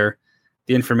out there.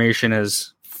 The information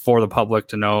is for the public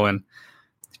to know, and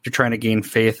you're trying to gain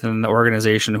faith in the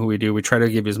organization, who we do, we try to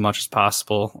give you as much as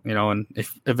possible, and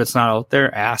if it's not out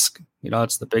there, ask.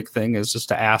 That's the big thing, is just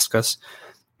to ask us,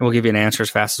 and we'll give you an answer as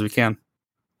fast as we can.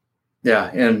 Yeah.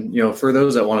 And, for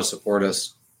those that want to support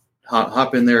us,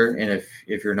 hop in there. And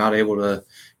if you're not able to,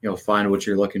 find what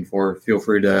you're looking for, feel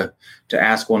free to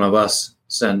ask one of us.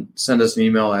 Send us an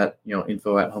email at,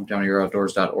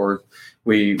 info@hometownherooutdoors.org.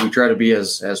 We try to be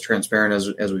as transparent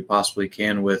as we possibly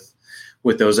can with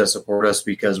those that support us,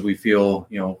 because we feel,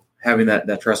 having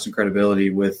that trust and credibility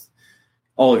with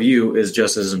all of you is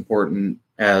just as important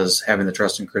as having the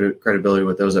trust and credibility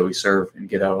with those that we serve and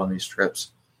get out on these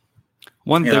trips.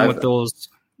 One thing with those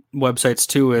websites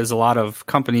too is a lot of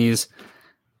companies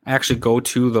actually go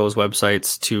to those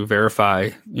websites to verify,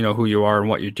 who you are and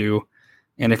what you do.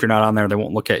 And if you're not on there, they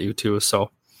won't look at you too.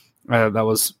 So that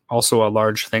was also a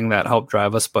large thing that helped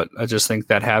drive us. But I just think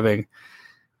that having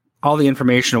all the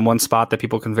information in one spot that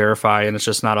people can verify, and it's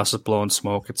just not us blowing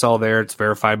smoke. It's all there. It's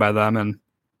verified by them. And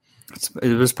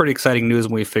it was pretty exciting news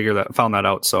when we found that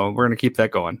out. So we're going to keep that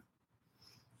going.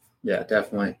 Yeah,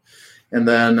 definitely. And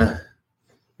then,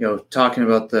 talking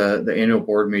about the annual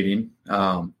board meeting,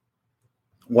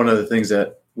 one of the things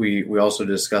that we also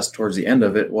discussed towards the end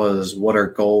of it was what our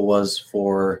goal was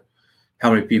for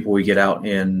how many people we get out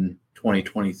in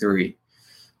 2023.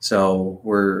 So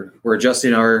we're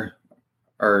adjusting our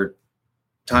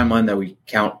timeline that we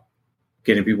count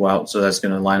getting people out. So that's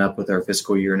going to line up with our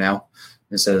fiscal year now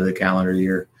instead of the calendar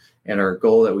year. And our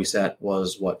goal that we set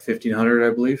was 1,500,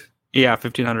 I believe. Yeah,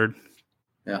 1,500.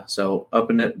 Yeah. So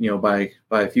upping it, by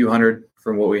a few hundred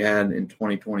from what we had in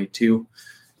 2022.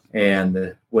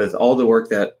 And with all the work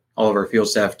that all of our field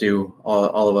staff do,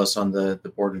 all of us on the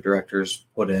board of directors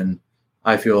put in,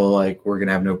 I feel like we're going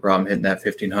to have no problem hitting that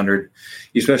 1,500,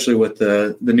 especially with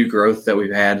the new growth that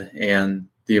we've had and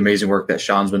the amazing work that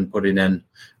Sean's been putting in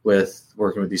with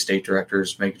working with these state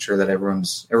directors, making sure that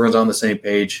everyone's on the same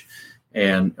page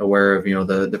and aware of,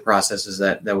 the processes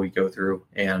that we go through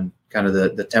and kind of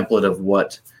the template of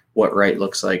what right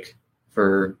looks like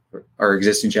for our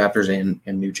existing chapters and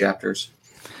new chapters.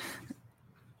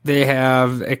 We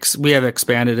have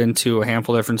expanded into a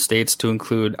handful of different states to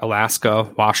include Alaska,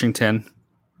 Washington.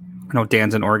 I know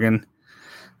Dan's in Oregon,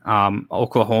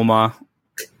 Oklahoma.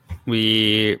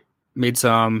 We made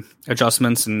some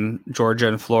adjustments in Georgia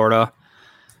and Florida.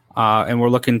 And we're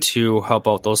looking to help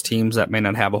out those teams that may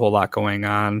not have a whole lot going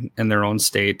on in their own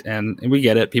state. And we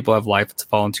get it. People have life. It's a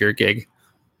volunteer gig.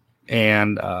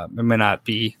 And it may not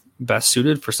be best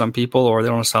suited for some people, or they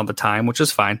don't have the time, which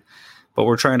is fine. But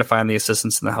we're trying to find the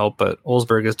assistance and the help. But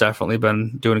Olsberg has definitely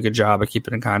been doing a good job of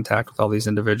keeping in contact with all these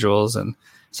individuals. And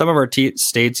some of our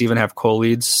states even have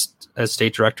co-leads as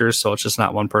state directors. So it's just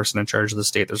not one person in charge of the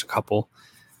state. There's a couple.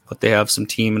 But they have some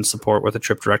team and support with a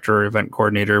trip director or event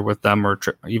coordinator with them, or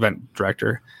event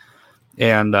director.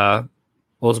 And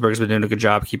Olsberg's been doing a good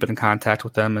job keeping in contact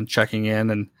with them and checking in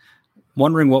and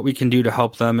wondering what we can do to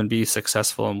help them and be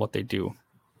successful in what they do.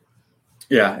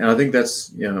 Yeah, and I think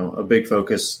that's, a big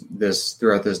focus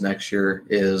throughout this next year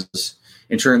is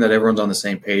ensuring that everyone's on the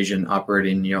same page and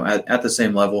operating, at the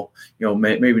same level.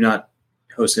 Maybe not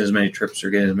hosting as many trips or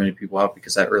getting as many people out,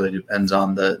 because that really depends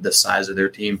on the size of their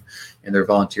team and their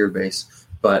volunteer base.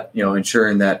 But,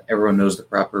 ensuring that everyone knows the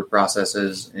proper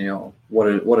processes, what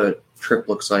a trip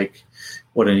looks like,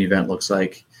 what an event looks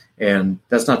like. And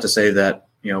that's not to say that,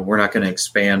 we're not going to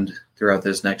expand throughout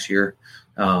this next year.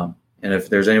 And if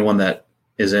there's anyone that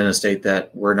is in a state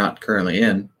that we're not currently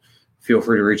in, feel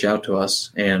free to reach out to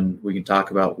us and we can talk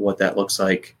about what that looks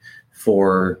like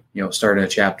for, starting a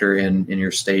chapter in your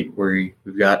state where we've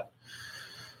got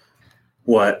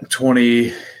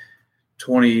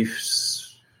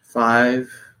 25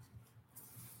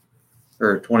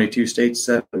 or 22 states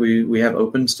that we have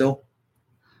open still.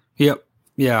 Yep.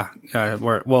 Yeah.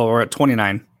 We're at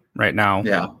 29 right now.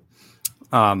 Yeah.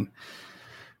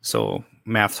 So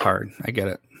math's hard. I get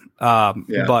it.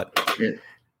 Yeah. But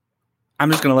I'm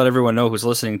just going to let everyone know who's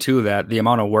listening too, that the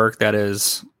amount of work that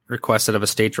is requested of a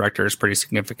state director is pretty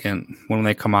significant. When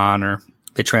they come on or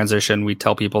they transition, we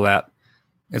tell people that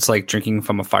it's like drinking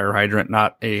from a fire hydrant,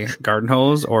 not a garden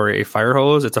hose or a fire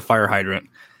hose. It's a fire hydrant.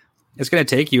 It's going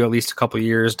to take you at least a couple of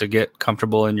years to get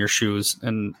comfortable in your shoes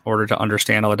in order to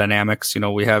understand all the dynamics.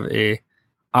 We have a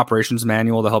operations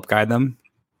manual to help guide them,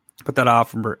 but that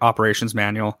operations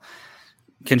manual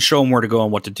can show them where to go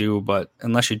and what to do. But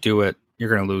unless you do it, you're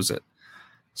going to lose it.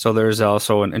 So there's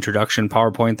also an introduction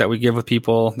PowerPoint that we give with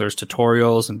people. There's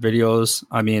tutorials and videos.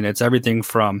 I mean, it's everything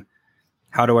from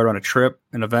how do I run a trip,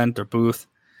 an event, or booth?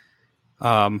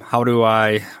 How do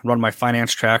I run my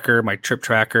finance tracker, my trip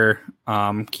tracker,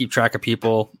 keep track of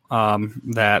people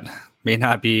that may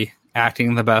not be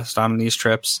acting the best on these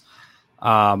trips.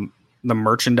 The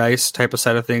merchandise type of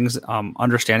side of things,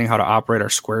 understanding how to operate our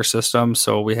Square system.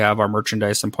 So we have our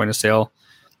merchandise and point of sale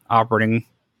operating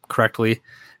correctly,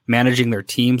 managing their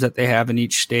teams that they have in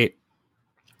each state,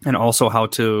 and also how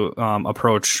to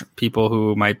approach people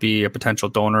who might be a potential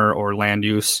donor or land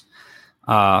use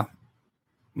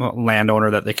landowner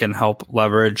that they can help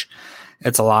leverage.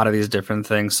 It's a lot of these different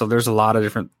things. So there's a lot of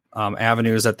different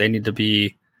avenues that they need to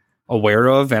be aware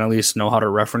of and at least know how to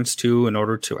reference to in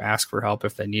order to ask for help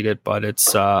if they need it. But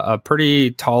it's a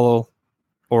pretty tall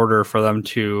order for them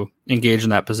to engage in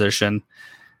that position,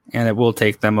 and it will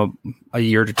take them a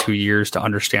year to 2 years to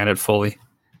understand it fully.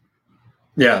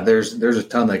 Yeah, there's a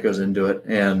ton that goes into it,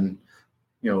 and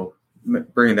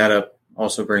bringing that up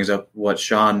also brings up what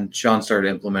Sean started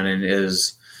implementing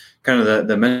is kind of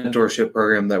the mentorship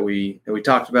program that we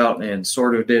talked about and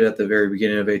sort of did at the very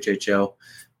beginning of HHL.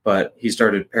 But he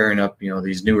started pairing up,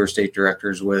 these newer state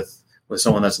directors with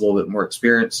someone that's a little bit more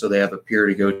experienced, so they have a peer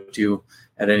to go to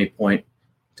at any point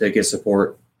to get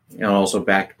support, and also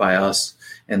backed by us.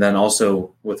 And then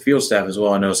also with field staff as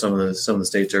well. I know some of the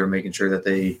states are making sure that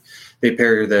they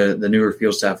pair the newer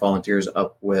field staff volunteers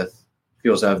up with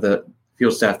field staff that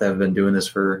have been doing this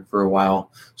for a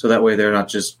while, so that way they're not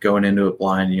just going into it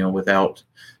blind, without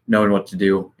knowing what to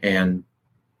do, and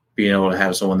being able to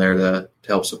have someone there to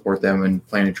help support them in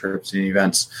planning trips and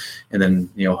events, and then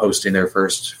hosting their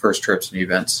first trips and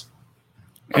events.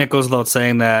 And it goes without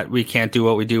saying that we can't do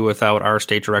what we do without our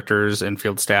state directors and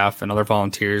field staff and other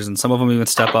volunteers, and some of them even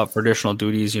step up for additional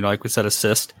duties. Like we said,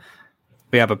 assist.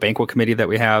 We have a banquet committee that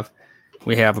we have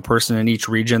a person in each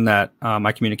region that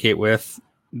I communicate with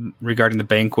regarding the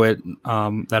banquet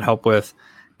that help with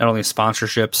not only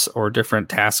sponsorships or different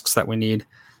tasks that we need,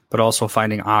 but also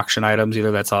finding auction items,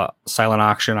 either that's a silent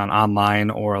auction on online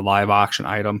or a live auction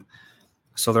item.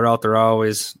 So they're out there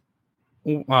always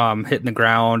hitting the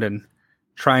ground and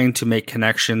trying to make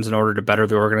connections in order to better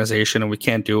the organization, and we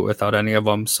can't do it without any of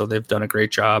them. So they've done a great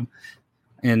job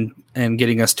in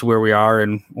getting us to where we are,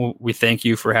 and we thank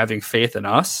you for having faith in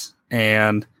us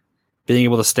and being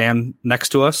able to stand next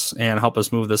to us and help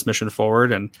us move this mission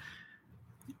forward. And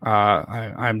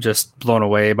I'm just blown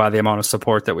away by the amount of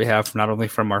support that we have, not only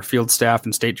from our field staff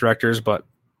and state directors, but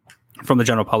from the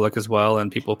general public as well.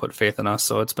 And people put faith in us.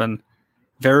 So it's been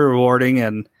very rewarding,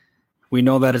 and we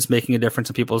know that it's making a difference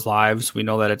in people's lives. We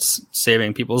know that it's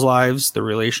saving people's lives, their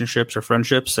relationships or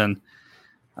friendships. And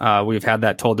we've had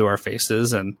that told to our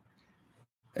faces, and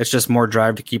it's just more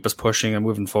drive to keep us pushing and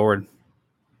moving forward.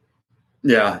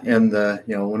 Yeah, and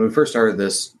when we first started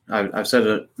this, I've said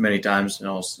it many times, and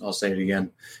I'll say it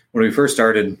again. When we first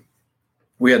started,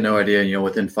 we had no idea.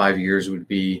 Within 5 years, we'd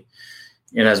be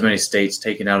in as many states,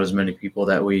 taking out as many people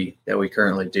that we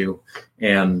currently do.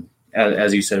 And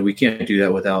as you said, we can't do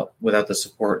that without the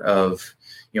support of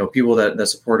people that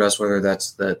support us, whether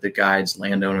that's the guides,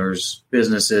 landowners,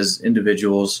 businesses,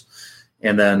 individuals,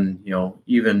 and then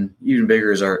even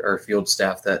bigger is our field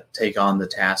staff that take on the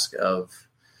task of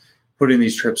putting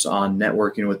these trips on,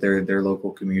 networking with their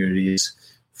local communities,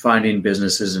 finding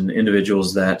businesses and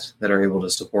individuals that are able to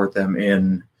support them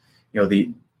in,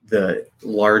 the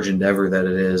large endeavor that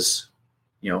it is,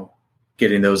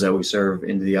 getting those that we serve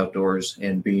into the outdoors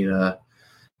and being a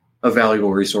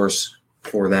valuable resource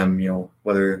for them,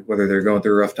 whether they're going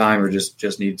through a rough time or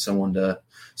just need someone to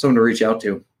reach out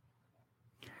to.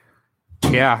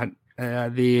 Yeah.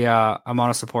 The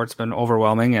amount of support's been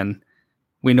overwhelming, and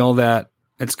we know that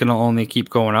it's going to only keep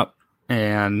going up,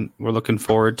 and we're looking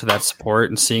forward to that support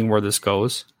and seeing where this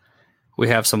goes. We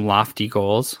have some lofty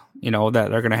goals,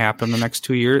 that are going to happen in the next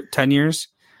 10 years.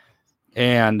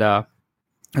 And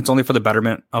it's only for the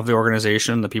betterment of the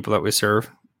organization, the people that we serve.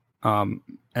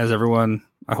 As everyone,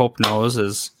 I hope, knows,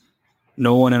 is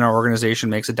no one in our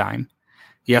organization makes a dime.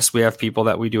 Yes, we have people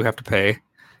that we do have to pay.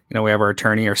 We have our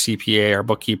attorney, our CPA, our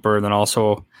bookkeeper, and then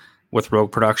also with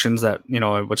Rogue Productions that,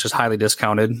 which is highly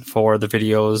discounted for the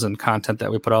videos and content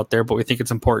that we put out there. But we think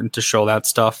it's important to show that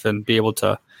stuff and be able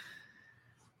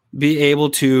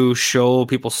to show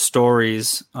people's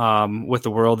stories with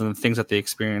the world and the things that they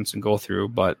experience and go through.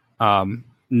 But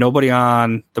nobody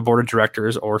on the board of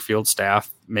directors or field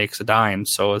staff makes a dime.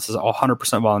 So this is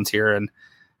 100% volunteer. And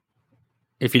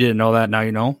if you didn't know that, now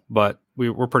you know, but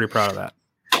we're pretty proud of that.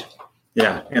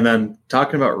 Yeah. And then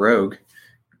talking about Rogue,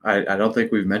 I don't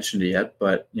think we've mentioned it yet,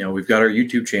 but we've got our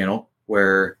YouTube channel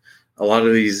where a lot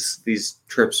of these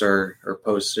trips are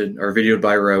posted or videoed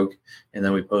by Rogue, and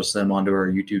then we post them onto our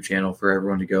YouTube channel for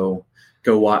everyone to go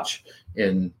watch.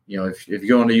 And, if you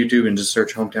go onto YouTube and just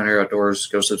search Hometown Hero Outdoors,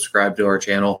 go subscribe to our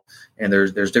channel. And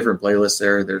there's different playlists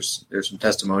there. There's some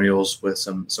testimonials with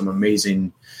some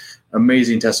amazing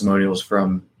testimonials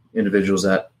from individuals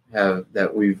that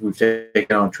we've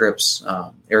taken on trips.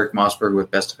 Eric Mossberg with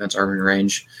Best Defense Army and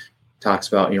Range talks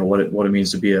about, what it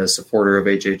means to be a supporter of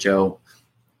HHO.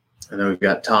 And then we've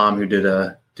got Tom, who did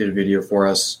a video for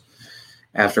us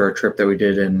after our trip that we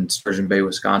did in Sturgeon Bay,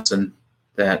 Wisconsin.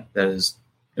 That is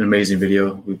an amazing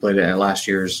video. We played it at last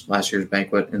year's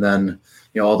banquet, and then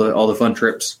all the fun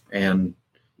trips. And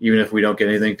even if we don't get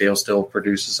anything, Dale still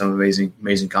produces some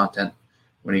amazing content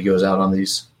when he goes out on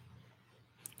these.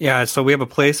 Yeah, so we have a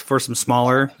place for some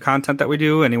smaller content that we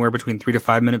do, anywhere between 3 to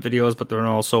 5 minute videos, but then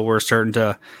also we're starting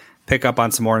to pick up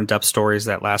on some more in-depth stories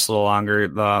that last a little longer.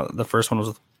 The first one was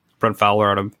with Brent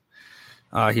Fowler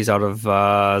he's out of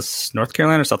North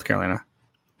Carolina or South Carolina?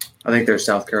 I think they're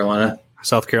South Carolina.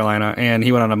 And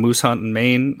he went on a moose hunt in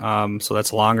Maine. So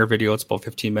that's a longer video. It's about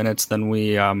 15 minutes. Then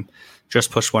we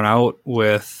just pushed one out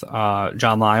with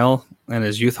John Lyle and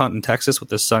his youth hunt in Texas with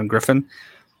his son Griffin.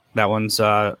 That one's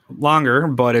longer,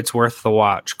 but it's worth the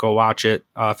watch. Go watch it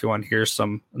if you want to hear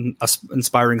some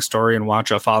inspiring story and watch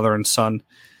a father and son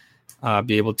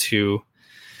be able to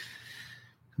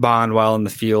bond while in the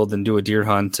field and do a deer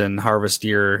hunt and harvest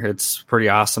deer. It's pretty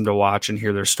awesome to watch and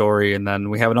hear their story. And then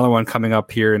we have another one coming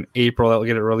up here in April that will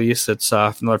get it released. It's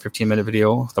another 15-minute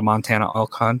video, the Montana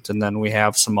elk hunt. And then we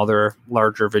have some other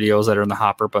larger videos that are in the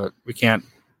hopper, but we can't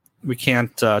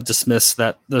dismiss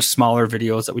that the smaller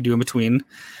videos that we do in between.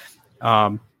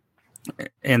 And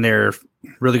they're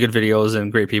really good videos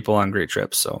and great people on great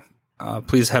trips. So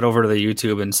please head over to the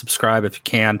YouTube and subscribe if you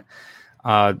can.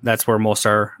 That's where most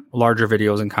our larger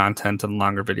videos and content and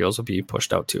longer videos will be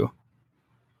pushed out to.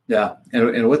 Yeah.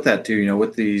 And with that too,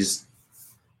 with these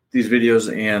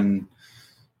videos and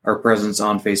our presence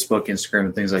on Facebook, Instagram,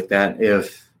 and things like that,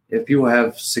 if people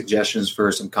have suggestions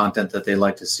for some content that they'd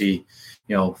like to see,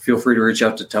 feel free to reach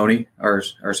out to Tony, our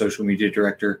social media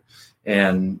director,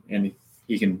 and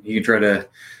he can try to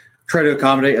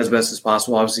accommodate as best as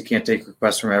possible. Obviously can't take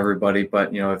requests from everybody, but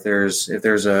if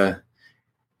there's a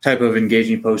type of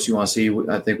engaging post you want to see,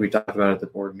 I think we talked about it at the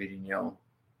board meeting,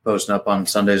 posting up on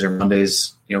Sundays or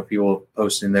Mondays, people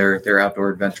posting their outdoor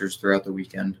adventures throughout the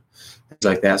weekend, things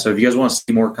like that. So if you guys want to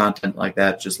see more content like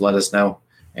that, just let us know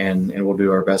and we'll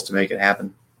do our best to make it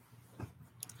happen.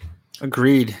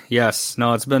 Agreed. Yes.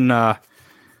 No, it's been an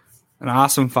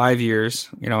awesome 5 years.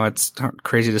 It's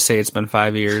crazy to say it's been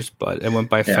 5 years, but it went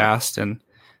by fast and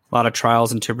a lot of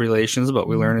trials and tribulations, but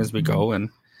we learn as we go. And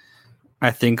I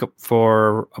think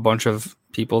for a bunch of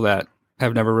people that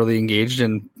have never really engaged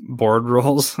in board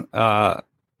roles that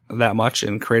much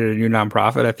and created a new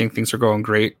nonprofit, I think things are going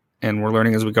great and we're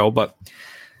learning as we go, but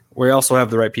we also have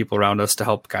the right people around us to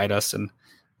help guide us and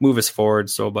move us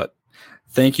forward. But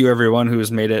thank you everyone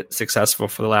who's made it successful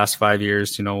for the last 5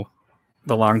 years.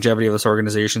 The longevity of this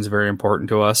organization is very important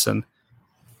to us. And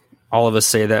all of us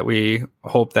say that we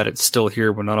hope that it's still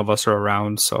here when none of us are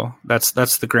around. So that's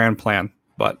the grand plan.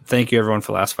 But thank you, everyone,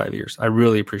 for the last 5 years. I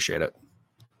really appreciate it.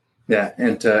 Yeah,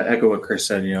 and to echo what Chris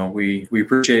said, we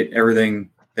appreciate everything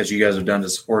that you guys have done to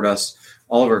support us,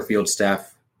 all of our field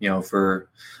staff, for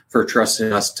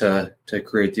trusting us to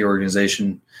create the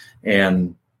organization,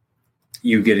 and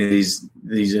you getting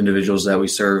these individuals that we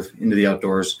serve into the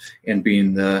outdoors and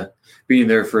being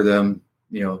there for them,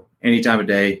 any time of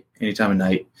day, any time of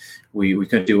night. We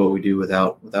couldn't do what we do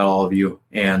without all of you,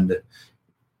 and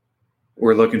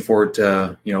we're looking forward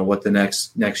to, what the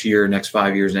next year, next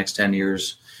 5 years, next 10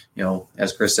 years,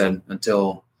 as Chris said,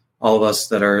 until all of us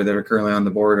that are currently on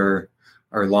the board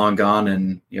are long gone.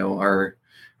 And,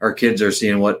 our kids are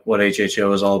seeing what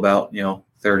HHO is all about,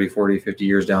 30, 40, 50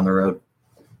 years down the road.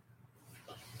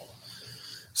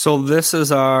 So this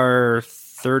is our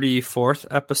 34th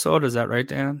episode. Is that right,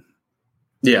 Dan?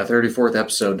 Yeah. 34th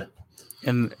episode.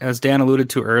 And as Dan alluded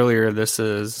to earlier, this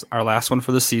is our last one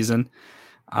for the season.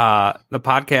 The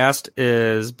podcast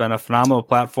has been a phenomenal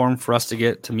platform for us to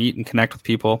get to meet and connect with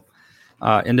people,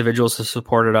 individuals who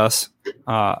supported us,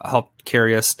 helped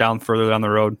carry us further down the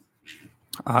road,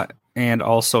 and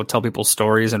also tell people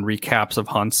stories and recaps of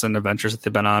hunts and adventures that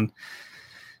they've been on.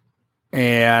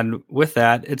 And with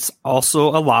that, it's also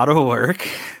a lot of work,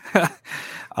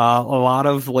 a lot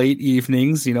of late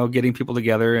evenings, getting people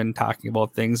together and talking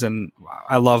about things. And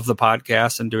I love the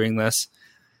podcast and doing this.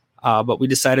 But we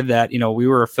decided that, we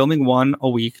were filming one a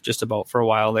week just about for a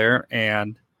while there.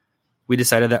 And we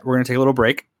decided that we're going to take a little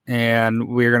break and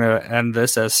we're going to end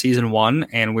this as season 1.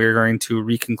 And we're going to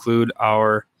restart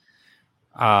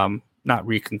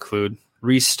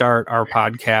our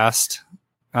podcast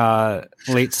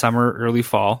late summer, early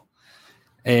fall.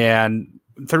 And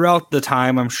throughout the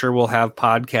time, I'm sure we'll have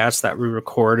podcasts that we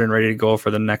record and ready to go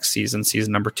for the next season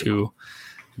number 2.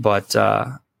 But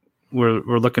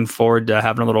we're looking forward to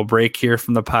having a little break here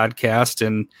from the podcast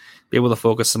and be able to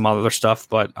focus some other stuff.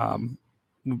 But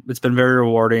it's been very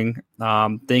rewarding.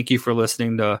 Thank you for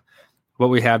listening to what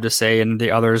we have to say and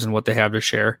the others and what they have to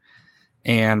share.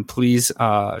 And please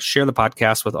share the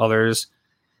podcast with others.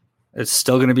 It's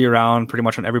still going to be around pretty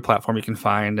much on every platform you can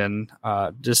find, and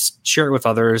just share it with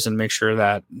others and make sure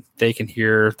that they can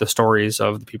hear the stories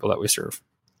of the people that we serve.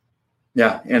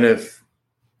 Yeah. And if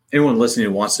anyone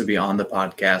listening wants to be on the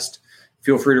podcast,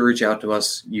 feel free to reach out to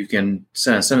us. You can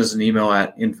send us an email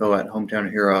at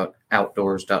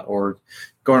info@hometownherooutdoors.org.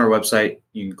 Go on our website.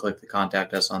 You can click the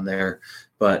contact us on there,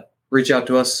 but reach out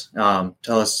to us.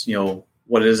 Tell us,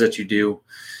 what it is that you do.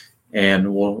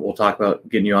 And we'll talk about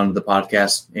getting you onto the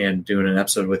podcast and doing an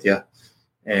episode with you.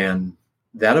 And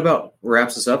that about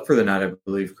wraps us up for the night, I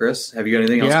believe. Chris, have you got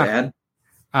anything else to add?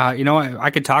 I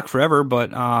could talk forever,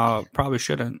 but probably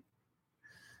shouldn't.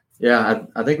 Yeah,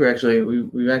 I think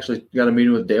we've actually got a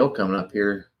meeting with Dale coming up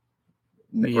here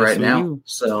right now. Do.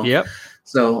 So yep.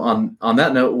 So on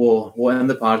that note, we'll end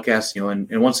the podcast.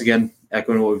 And once again,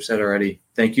 echoing what we've said already,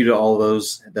 thank you to all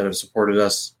those that have supported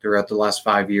us throughout the last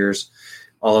 5 years.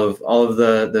 All of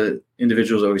the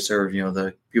individuals that we serve,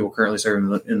 the people currently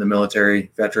serving in the military,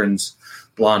 veterans,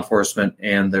 law enforcement,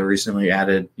 and the recently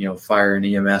added, fire and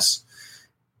EMS.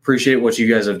 Appreciate what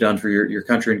you guys have done for your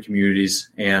country and communities.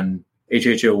 And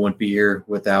HHO wouldn't be here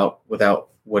without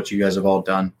what you guys have all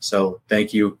done. So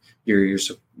thank you.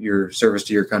 Your service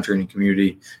to your country and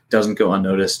community doesn't go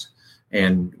unnoticed.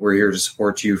 And we're here to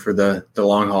support you for the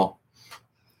long haul.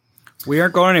 We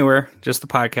aren't going anywhere, just the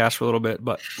podcast for a little bit,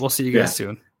 but we'll see you guys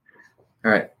soon.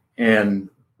 All right. And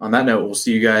on that note, we'll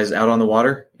see you guys out on the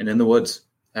water and in the woods.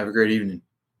 Have a great evening.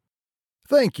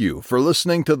 Thank you for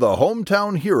listening to the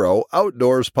Hometown Hero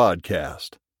Outdoors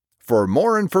podcast. For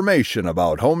more information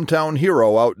about Hometown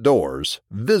Hero Outdoors,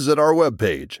 visit our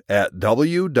webpage at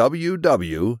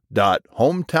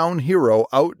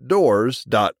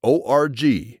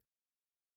www.hometownherooutdoors.org.